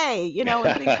sunshiny day, and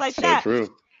things like So that.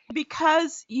 true.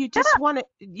 Because you just want to,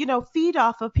 feed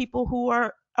off of people who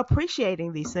are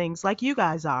appreciating these things like you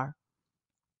guys are.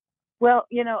 Well,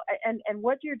 and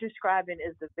what you're describing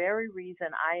is the very reason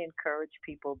I encourage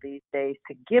people these days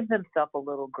to give themselves a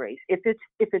little grace. If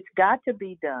it's got to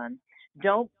be done,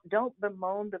 don't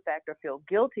bemoan the fact or feel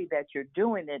guilty that you're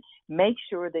doing it. Make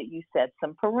sure that you set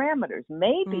some parameters.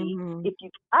 Maybe if you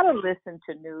gotta listen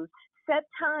to news, set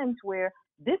times where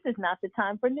this is not the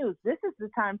time for news. This is the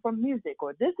time for music,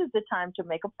 or this is the time to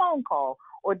make a phone call,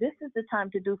 or this is the time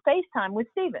to do FaceTime with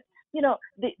Stephen.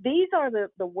 These are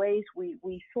the ways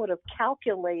we sort of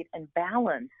calculate and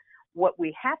balance what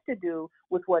we have to do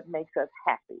with what makes us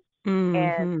happy.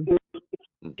 And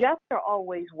just are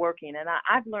always working. And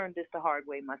I've learned this the hard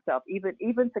way myself.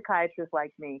 Even psychiatrists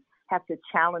like me have to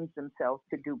challenge themselves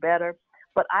to do better.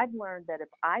 But I've learned that if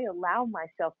I allow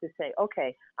myself to say,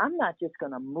 okay, I'm not just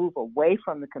going to move away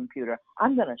from the computer,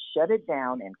 I'm going to shut it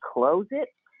down and close it.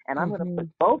 And I'm going to put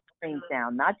both screens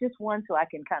down, not just one, so I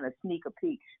can kind of sneak a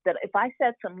peek. That if I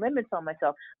set some limits on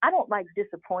myself, I don't like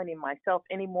disappointing myself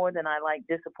any more than I like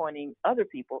disappointing other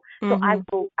people. So I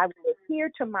will adhere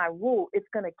to my rule. It's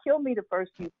going to kill me the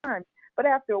first few times, but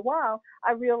after a while,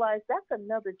 I realize that's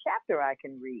another chapter I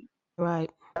can read.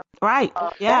 Right.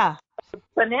 Yeah.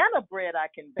 Banana bread I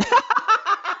can bake.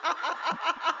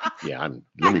 Yeah,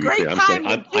 let me be clear.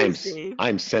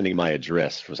 I'm sending my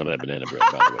address for some of that banana bread,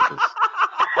 by the way. 'Cause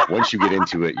once you get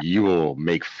into it, you will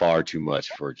make far too much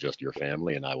for just your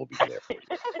family, and I will be there for you.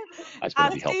 That's going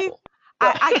to be helpful.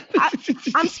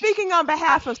 I'm speaking on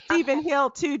behalf of Stephen Hill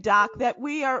too, Doc, that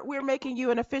we're making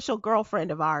you an official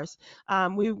girlfriend of ours.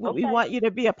 We want you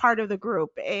to be a part of the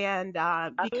group, and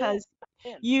because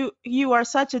you are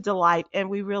such a delight, and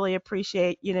we really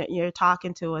appreciate you're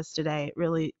talking to us today.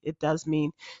 It does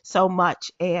mean so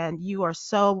much, and you are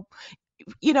so.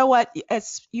 You know what?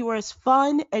 You are as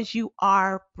fun as you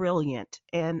are brilliant,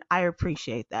 and I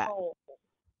appreciate that.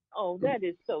 Oh, that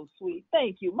is so sweet.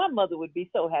 Thank you. My mother would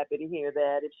be so happy to hear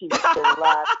that if she was still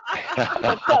alive.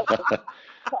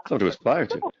 Something to aspire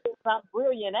to. I'm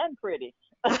brilliant and pretty.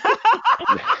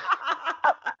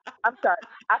 I'm sorry.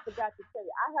 I forgot to tell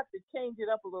you. I have to change it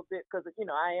up a little bit because,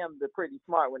 I am the pretty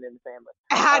smart one in the family.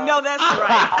 I know that's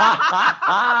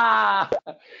right.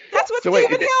 That's what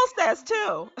Stephen Hill says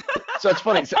too. So it's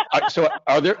funny. So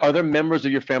are there members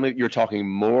of your family you're talking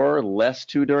more or less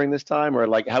to during this time, or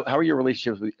like how's your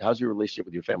relationship with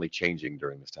your family changing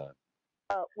during this time?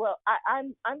 Well,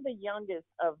 I'm the youngest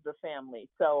of the family,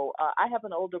 so I have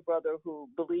an older brother who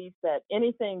believes that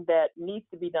anything that needs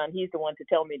to be done, he's the one to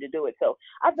tell me to do it. So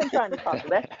I've been trying to talk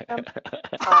less to him.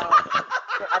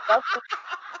 I love him,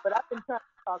 but I've been trying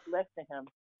to talk less to him.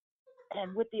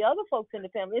 And with the other folks in the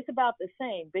family, it's about the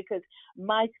same because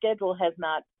my schedule has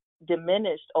not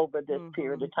diminished over this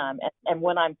period of time. And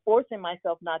when I'm forcing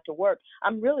myself not to work,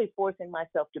 I'm really forcing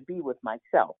myself to be with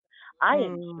myself. I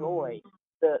enjoy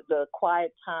the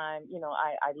quiet time.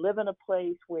 I live in a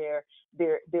place where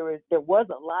there was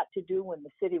a lot to do when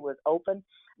the city was open,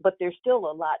 but there's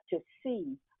still a lot to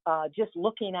see just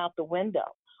looking out the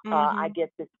window. I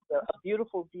get a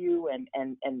beautiful view and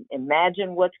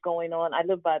imagine what's going on. I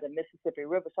live by the Mississippi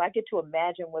River, so I get to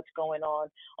imagine what's going on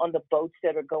the boats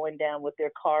that are going down with their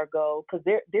cargo, because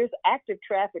there's active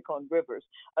traffic on rivers.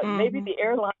 Maybe the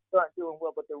airlines aren't doing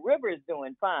well, but the river is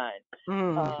doing fine.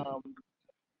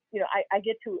 I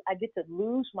get to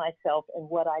lose myself in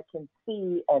what I can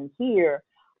see and hear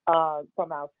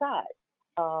from outside.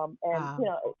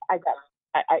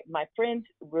 My friends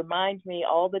remind me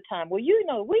all the time, well,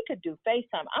 we could do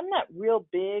FaceTime. I'm not real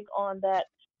big on that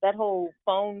that whole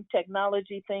phone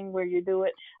technology thing where you do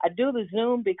it. I do the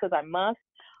Zoom because I must,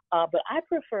 but I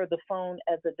prefer the phone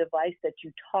as a device that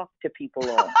you talk to people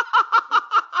on.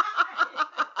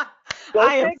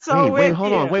 I am so with wait,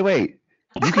 hold you. on, wait.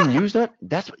 You can use that?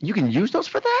 You can use those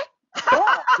for that?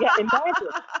 Yeah, imagine.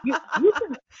 You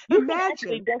can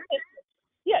actually Imagine. just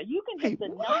hit, you can hit the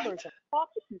numbers and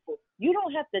talk to people. You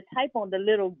don't have to type on the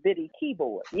little bitty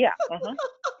keyboard. Yeah.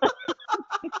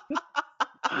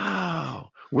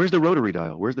 Wow. Where's the rotary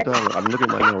dial? Where's the dial? I'm looking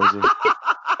at my nose.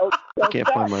 I can't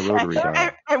find my rotary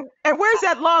dial. And where's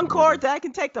that long cord that I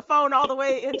can take the phone all the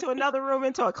way into another room,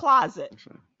 into a closet?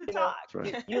 You know, That's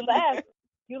right. you laugh,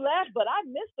 but I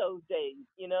miss those days.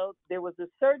 You know, there was a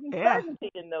certain certainty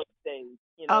in those days.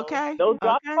 You know, no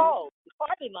drop calls,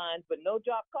 party lines, but no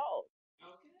drop calls.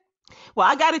 Well,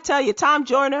 I got to tell you, Tom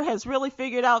Joyner has really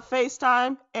figured out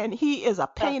FaceTime, and he is a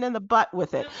pain in the butt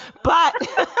with it. But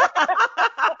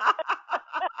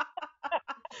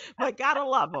but gotta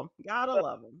love him. Gotta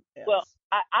love him. Yes. Well,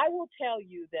 I will tell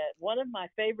you that one of my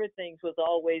favorite things was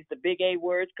always the big A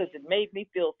words because it made me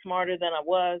feel smarter than I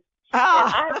was. And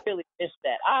I really miss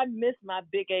that. I miss my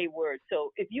big A words.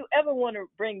 So if you ever want to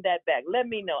bring that back, let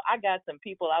me know. I got some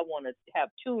people I want to have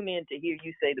tune in to hear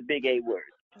you say the big A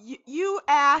words. You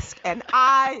ask, and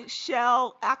I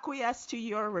shall acquiesce to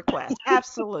your request.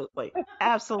 Absolutely,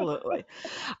 absolutely.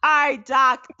 All right,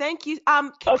 Doc. Thank you.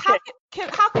 Okay.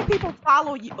 How can people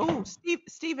follow you? Oh,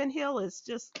 Stephen Hill is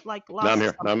just like lost. No, I'm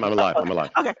here. No, I'm alive. I'm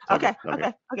alive. Okay.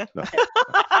 No. I'll get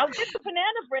the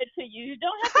banana bread to you. You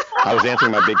don't have to. I was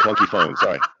answering my big clunky phone.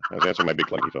 Sorry. I was answering my big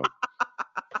clunky phone.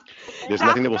 There's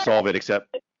nothing that will solve it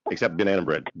except banana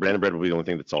bread. Banana bread will be the only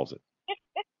thing that solves it.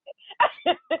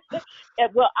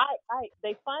 Well,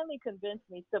 they finally convinced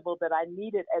me, Sybil, that I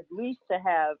needed at least to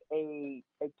have a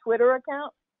Twitter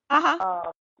account. I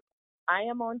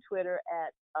am on Twitter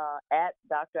at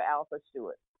Dr. Alpha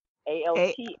Stewart,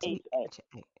 ALTHA.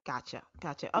 Gotcha.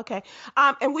 Okay.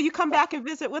 And will you come back and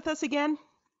visit with us again?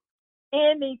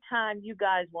 Anytime you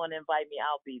guys want to invite me,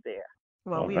 I'll be there.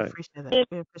 Well, we appreciate that.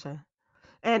 We appreciate it.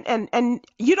 And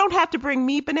you don't have to bring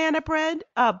me banana bread,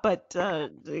 but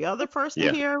the other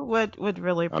person here would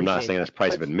really appreciate it. I'm not saying it's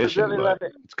price of admission, really but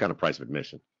it's kind of price of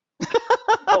admission. Okay.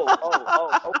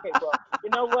 Well, you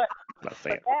know what? I'm not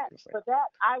saying for that,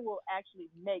 I will actually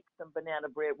make some banana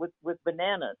bread with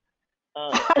bananas.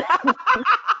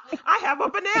 I have a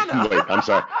banana. Wait, I'm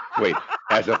sorry. Wait,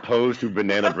 as opposed to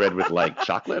banana bread with like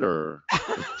chocolate or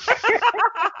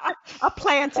a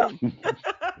plantain.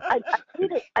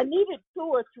 I needed 2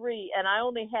 or 3, and I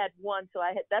only had 1, so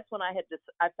that's when I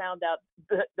found out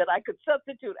that I could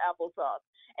substitute applesauce,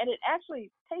 and it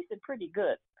actually tasted pretty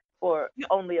good for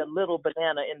only a little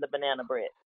banana in the banana bread.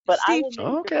 But Steve,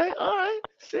 all right.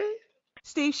 See,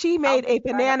 Steve, she made a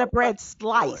banana bread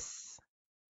slice.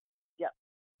 Yep.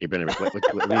 You banana bread. What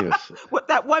What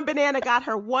that one banana got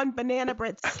her one banana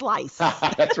bread slice.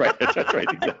 That's right. Exactly.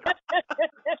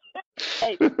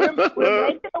 Hey, we're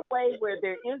making a way where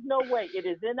there is no way. It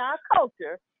is in our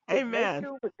culture. Amen.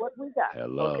 Do with what we got.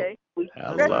 Hello. Okay.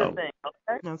 Hello. The thing,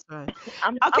 okay. That's right.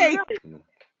 Okay.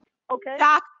 Okay.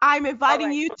 Doc, I'm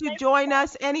inviting you to join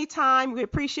us anytime. We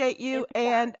appreciate you.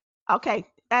 And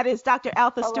that is Dr.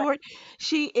 Alpha Stewart.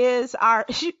 She is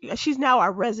she's now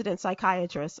our resident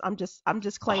psychiatrist. I'm just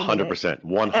claiming 100%.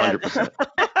 100%.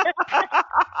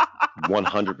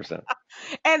 100%.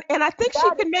 And I think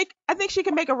she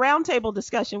can make a roundtable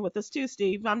discussion with us too,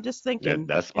 Steve. I'm just thinking. Yeah,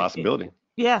 that's a possibility.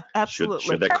 Yeah, absolutely.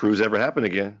 Should that cruise ever happen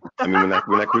again? I mean, when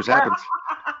that cruise happens.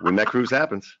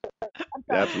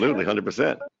 Absolutely,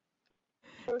 100%.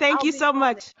 Thank you so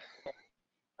much.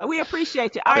 We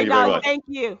appreciate you. All right, darling. Thank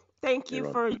you. Thank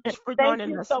you for joining us. Thank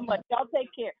you so much. Y'all take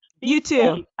care. You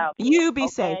too. You be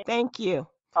okay? safe. Thank you.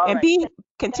 All and right.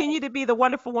 continue to be the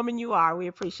wonderful woman you are. We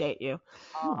appreciate you.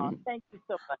 Thank you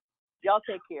so much. Y'all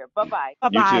take care. Bye-bye.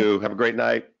 Bye-bye. You too. Have a great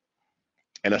night.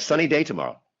 And a sunny day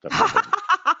tomorrow. Look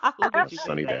at you.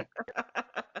 Sunny day.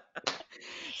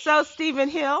 So, Stephen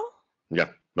Hill. Yeah.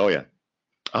 Oh, yeah.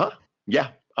 Uh-huh. Yeah.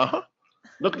 Uh-huh.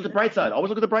 Look at the bright side. Always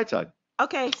look at the bright side.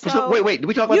 Okay, so. Wait. Did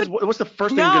we talk about this? What's the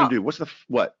first thing you're going to do?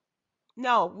 What?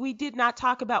 No, we did not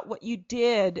talk about what you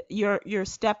did, your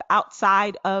step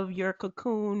outside of your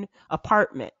cocoon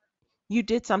apartment. You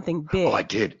did something big. Oh, I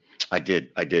did. The way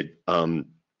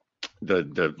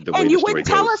and you the story wouldn't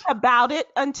tell goes, us about it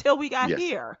until we got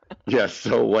here. Yes.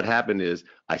 So what happened is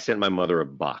I sent my mother a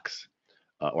box,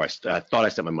 or I thought I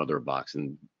sent my mother a box,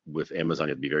 and with Amazon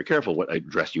you have to be very careful what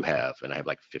address you have, and I have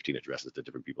like 15 addresses to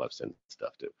different people I've sent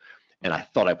stuff to. And I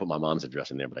thought I put my mom's address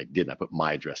in there, but I didn't. I put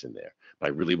my address in there. But I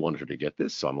really wanted her to get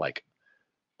this, so I'm like,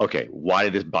 okay, why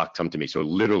did this box come to me? So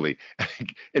literally,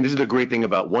 and this is the great thing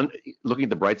about looking at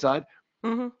the bright side.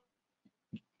 Mm-hmm.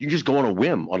 You just go on a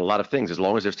whim on a lot of things as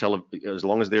long as there's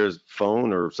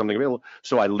phone or something available.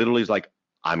 So I literally was like,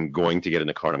 I'm going to get in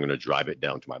the car and I'm going to drive it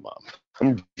down to my mom.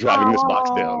 I'm driving this box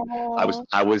down.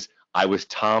 I was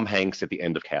Tom Hanks at the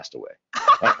end of Castaway.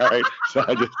 All right. So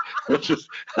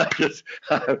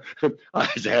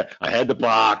I had the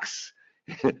box.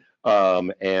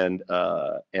 And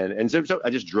so I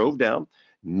just drove down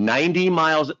 90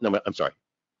 miles. No, I'm sorry.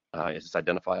 Is this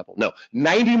identifiable? No,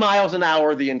 90 miles an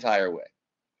hour the entire way.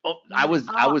 Oh, I was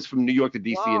from New York to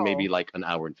DC in maybe like an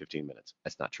hour and 15 minutes.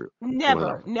 That's not true.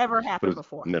 Never happened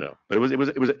before. No. But it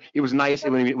was nice.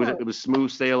 It was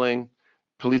smooth sailing.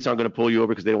 Police aren't going to pull you over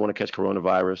because they don't want to catch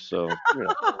coronavirus. So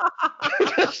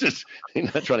it's just you're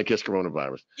not trying to catch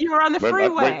coronavirus. You were on the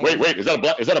freeway. Wait. Is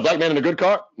that a black man in a good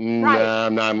car? Right.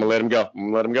 Nah, I'm gonna let him go.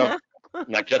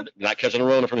 Not catching a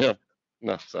Rona from him.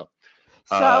 No. So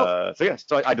I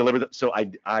delivered it. So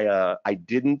I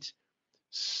didn't.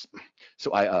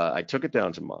 So I took it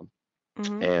down to mom,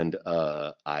 and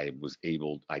I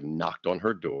knocked on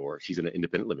her door. She's in an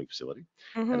independent living facility,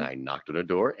 and I knocked on her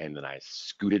door, and then I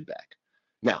scooted back.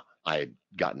 Now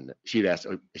she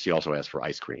also asked for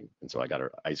ice cream, and so I got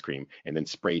her ice cream, and then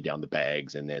sprayed down the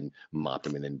bags, and then mopped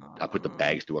them, and then I put the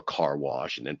bags through a car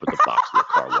wash, and then put the box through a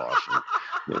car wash,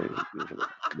 and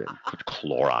then put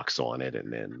Clorox on it,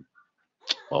 and then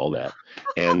all that,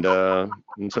 and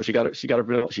so she got a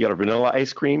vanilla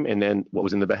ice cream, and then what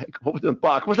was in the bag? What was in the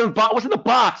box? What's in the box? What was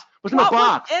in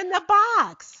the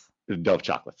box? Dove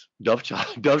chocolates. Dove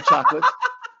chocolates.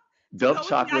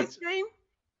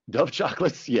 Dove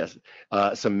chocolates. Yes.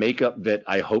 Some makeup that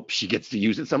I hope she gets to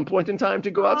use at some point in time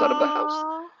to go outside of the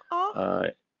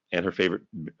house. And her favorite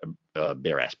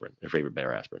Bear aspirin.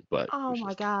 But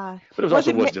my God. But it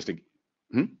was just a.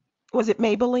 Was it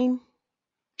Maybelline?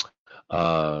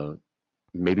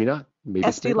 Maybe not. Maybe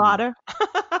Estee Lauder.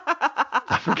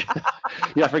 I forget.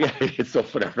 I forget. It's so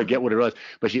funny. I forget what it was.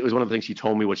 But it was one of the things she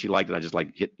told me what she liked, and I just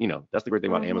like hit. That's the great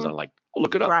thing about Amazon. Like,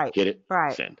 look it up, right. Hit it,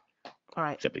 right. Send. All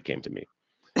right. Except it came to me.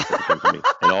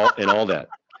 And all that.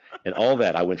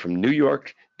 I went from New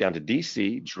York down to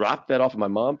DC, dropped that off of my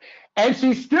mom, and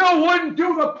she still wouldn't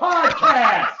do the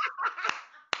podcast.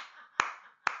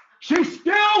 She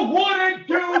still wouldn't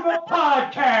do the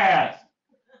podcast.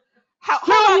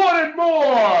 Still wanted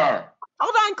more.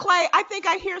 Hold on, Clay. I think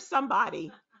I hear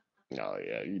somebody. Oh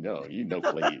yeah,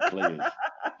 Clay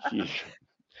is.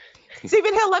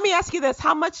 Stephen Hill, let me ask you this: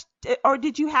 how much, or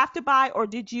did you have to buy, or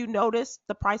did you notice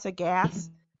the price of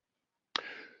gas?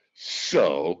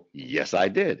 So yes, I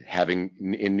did. Having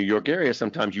in New York area,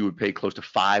 sometimes you would pay close to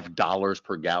 $5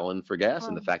 per gallon for gas,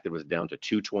 and the fact that it was down to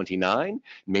 $2.29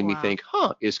 made me think,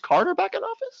 is Carter back in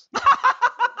office?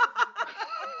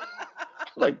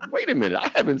 Like, wait a minute, I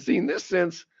haven't seen this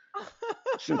since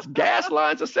gas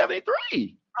lines of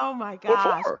 73. Oh my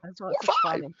gosh, that's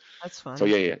funny. That's funny. So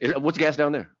yeah. What's gas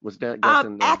down there? What's gas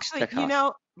in actually,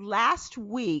 Texas? last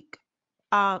week,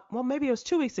 maybe it was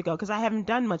 2 weeks ago, because I haven't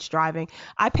done much driving.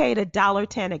 I paid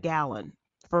 $1.10 a gallon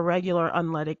for regular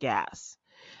unleaded gas.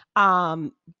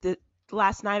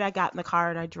 Last night I got in the car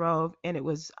and I drove, and it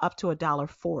was up to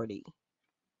 $1.40.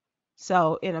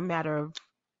 So in a matter of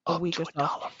a week or so,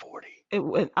 $1.40. It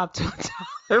went up to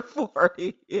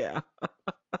 $1.40. Yeah.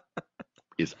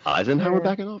 Is Eisenhower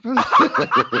back in office?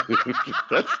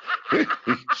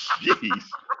 Jeez.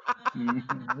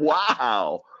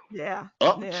 Wow. Yeah.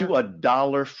 Up to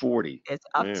 $1.40. It's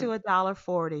up to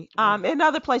 $1.40. In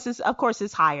other places, of course,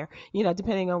 it's higher,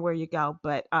 depending on where you go.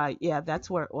 But that's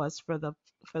where it was for the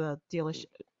dealership,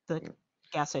 the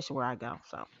gas station where I go.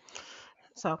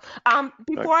 So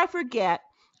before I forget,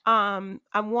 I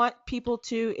want people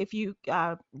to, if you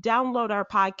download our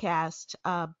podcast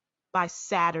by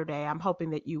Saturday, I'm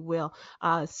hoping that you will.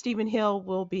 Stephen Hill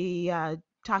will be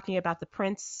talking about the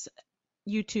Prince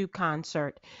YouTube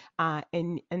concert,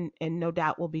 and no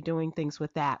doubt we'll be doing things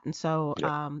with that. And so,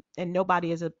 and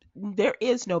there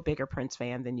is no bigger Prince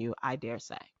fan than you, I dare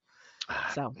say.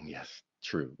 So yes,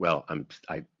 true. Well,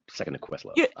 I second to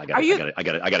Questlove. I got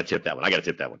to tip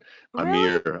that one.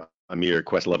 Really? Amir,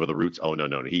 Questlove of the Roots. Oh no.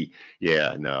 I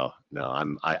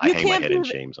hang my head in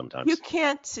shame sometimes. You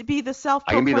can't be the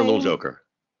self-proclaimed. I can be the little Joker.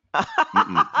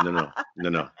 No,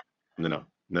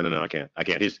 I can't.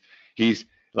 He's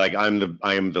like, I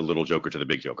am the little Joker to the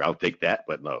big Joker. I'll take that,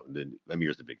 but no,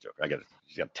 Amir's the big Joker.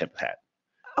 He's got a tip hat.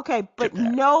 Okay, but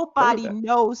nobody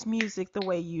knows music the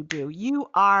way you do. You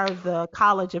are the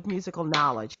College of Musical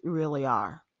Knowledge. You really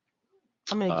are.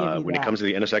 I'm going to give you when that. It comes to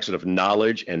the intersection of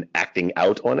knowledge and acting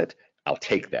out on it, I'll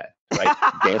take that. Right?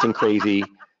 Dancing crazy,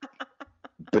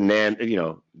 banana,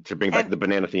 to bring back the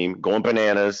banana theme, going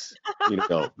bananas,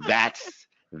 that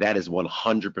is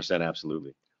 100%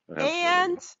 absolutely.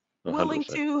 And willing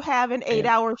 100%. to have an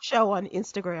 8-hour show on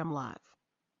Instagram Live.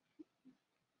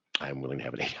 I'm willing to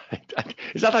have an 8.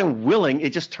 It's not that I'm willing,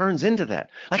 it just turns into that.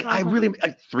 Like I really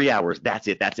 3 hours, that's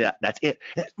it. At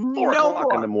 4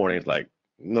 o'clock in the morning, it's like,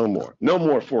 no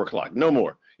more 4 o'clock, no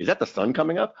more. Is that the sun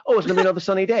coming up? Oh, it's gonna be another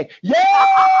sunny day. Yay!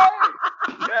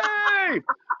 Yay!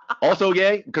 Also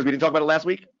yay, because we didn't talk about it last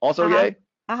week. Also yay.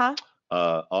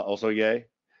 Also yay.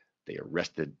 They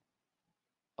arrested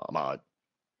Ahmaud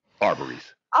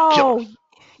Arbery's killers.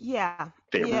 Yeah.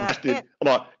 They arrested.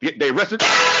 They arrested.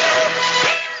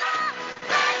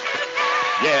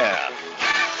 Yeah.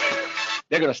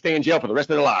 They're gonna stay in jail for the rest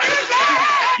of their lives.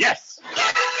 Yes.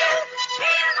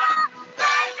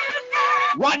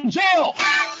 Rot in jail.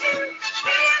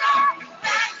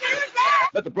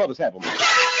 Let the brothers have them.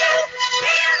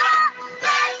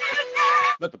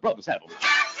 Let the brothers have them.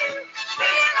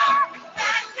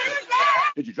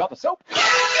 Did you drop the soap?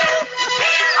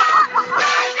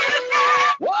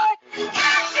 What?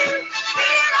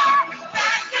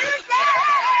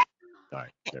 All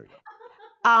right, there we go.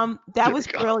 That was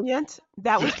brilliant.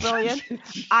 That was brilliant.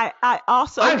 I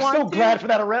also I'm so glad for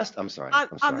that arrest. I'm sorry.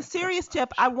 On the serious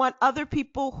tip, I want other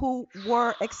people who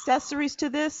were accessories to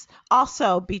this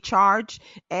also be charged,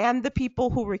 and the people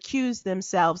who recused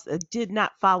themselves that did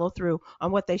not follow through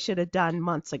on what they should have done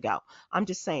months ago. I'm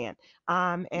just saying.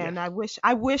 And I wish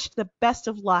the best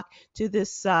of luck to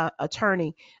this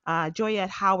attorney, Joyette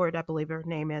Howard, I believe her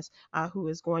name is, who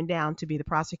is going down to be the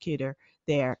prosecutor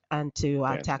there and to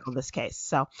tackle this case.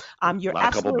 So you're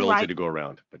absolutely right. To go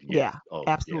around, but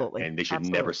absolutely. Yeah. And they should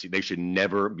they should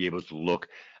never be able to look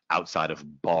outside of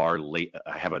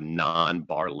have a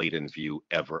non-bar laden view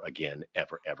ever again,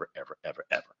 ever.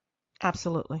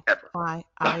 Absolutely. Ever. I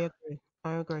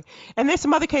agree. And there's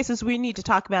some other cases we need to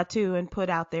talk about too and put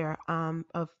out there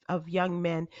of young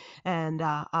men and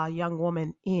a young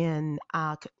woman in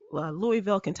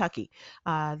Louisville, Kentucky,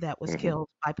 that was killed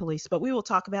by police. But we will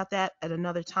talk about that at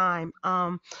another time.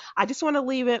 I just want to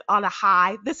leave it on a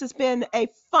high. This has been a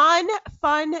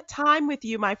fun time with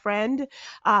you, my friend.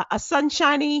 A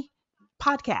sunshiny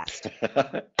podcast.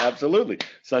 Absolutely.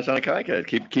 Sunshiny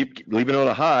podcast. Keep leaving it on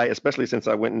a high, especially since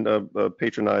I went and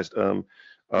patronized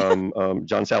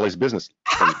John Sally's business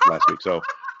last week. So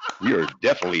we are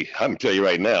definitely, I'm telling you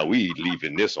right now, we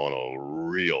leaving this on a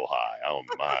real high. I don't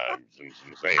mind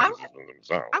saying I'm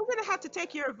going to have to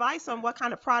take your advice on what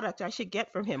kind of product I should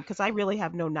get from him because I really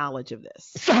have no knowledge of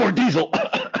this. Some more diesel.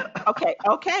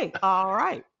 Okay. All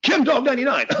right. Kim Dog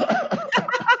 99.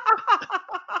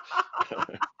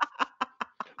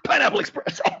 Pineapple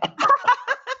Express.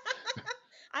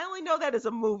 I only know that as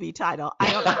a movie title.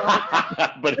 I don't know.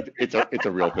 But it's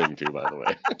a real thing too, by the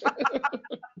way.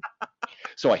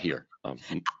 So I hear.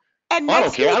 And I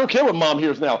don't care. I don't care what Mom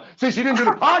hears now. Since she didn't do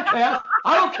the podcast,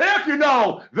 I don't care if you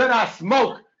know that I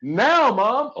smoke now,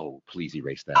 Mom. Oh, please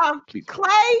erase that. Please.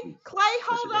 Clay,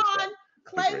 hold on.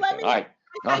 Clay, let me. All right.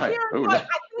 I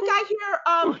think I hear.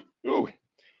 Ooh.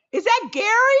 Is that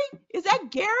Gary? Is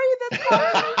that Gary that's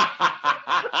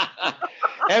calling?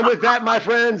 And with that, my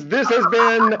friends, this has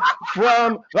been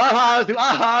From Ahas to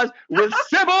Ahas with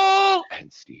Sybil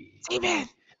and Steve. Steven.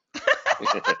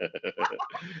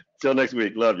 Till next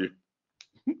week. Love you.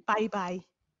 Bye.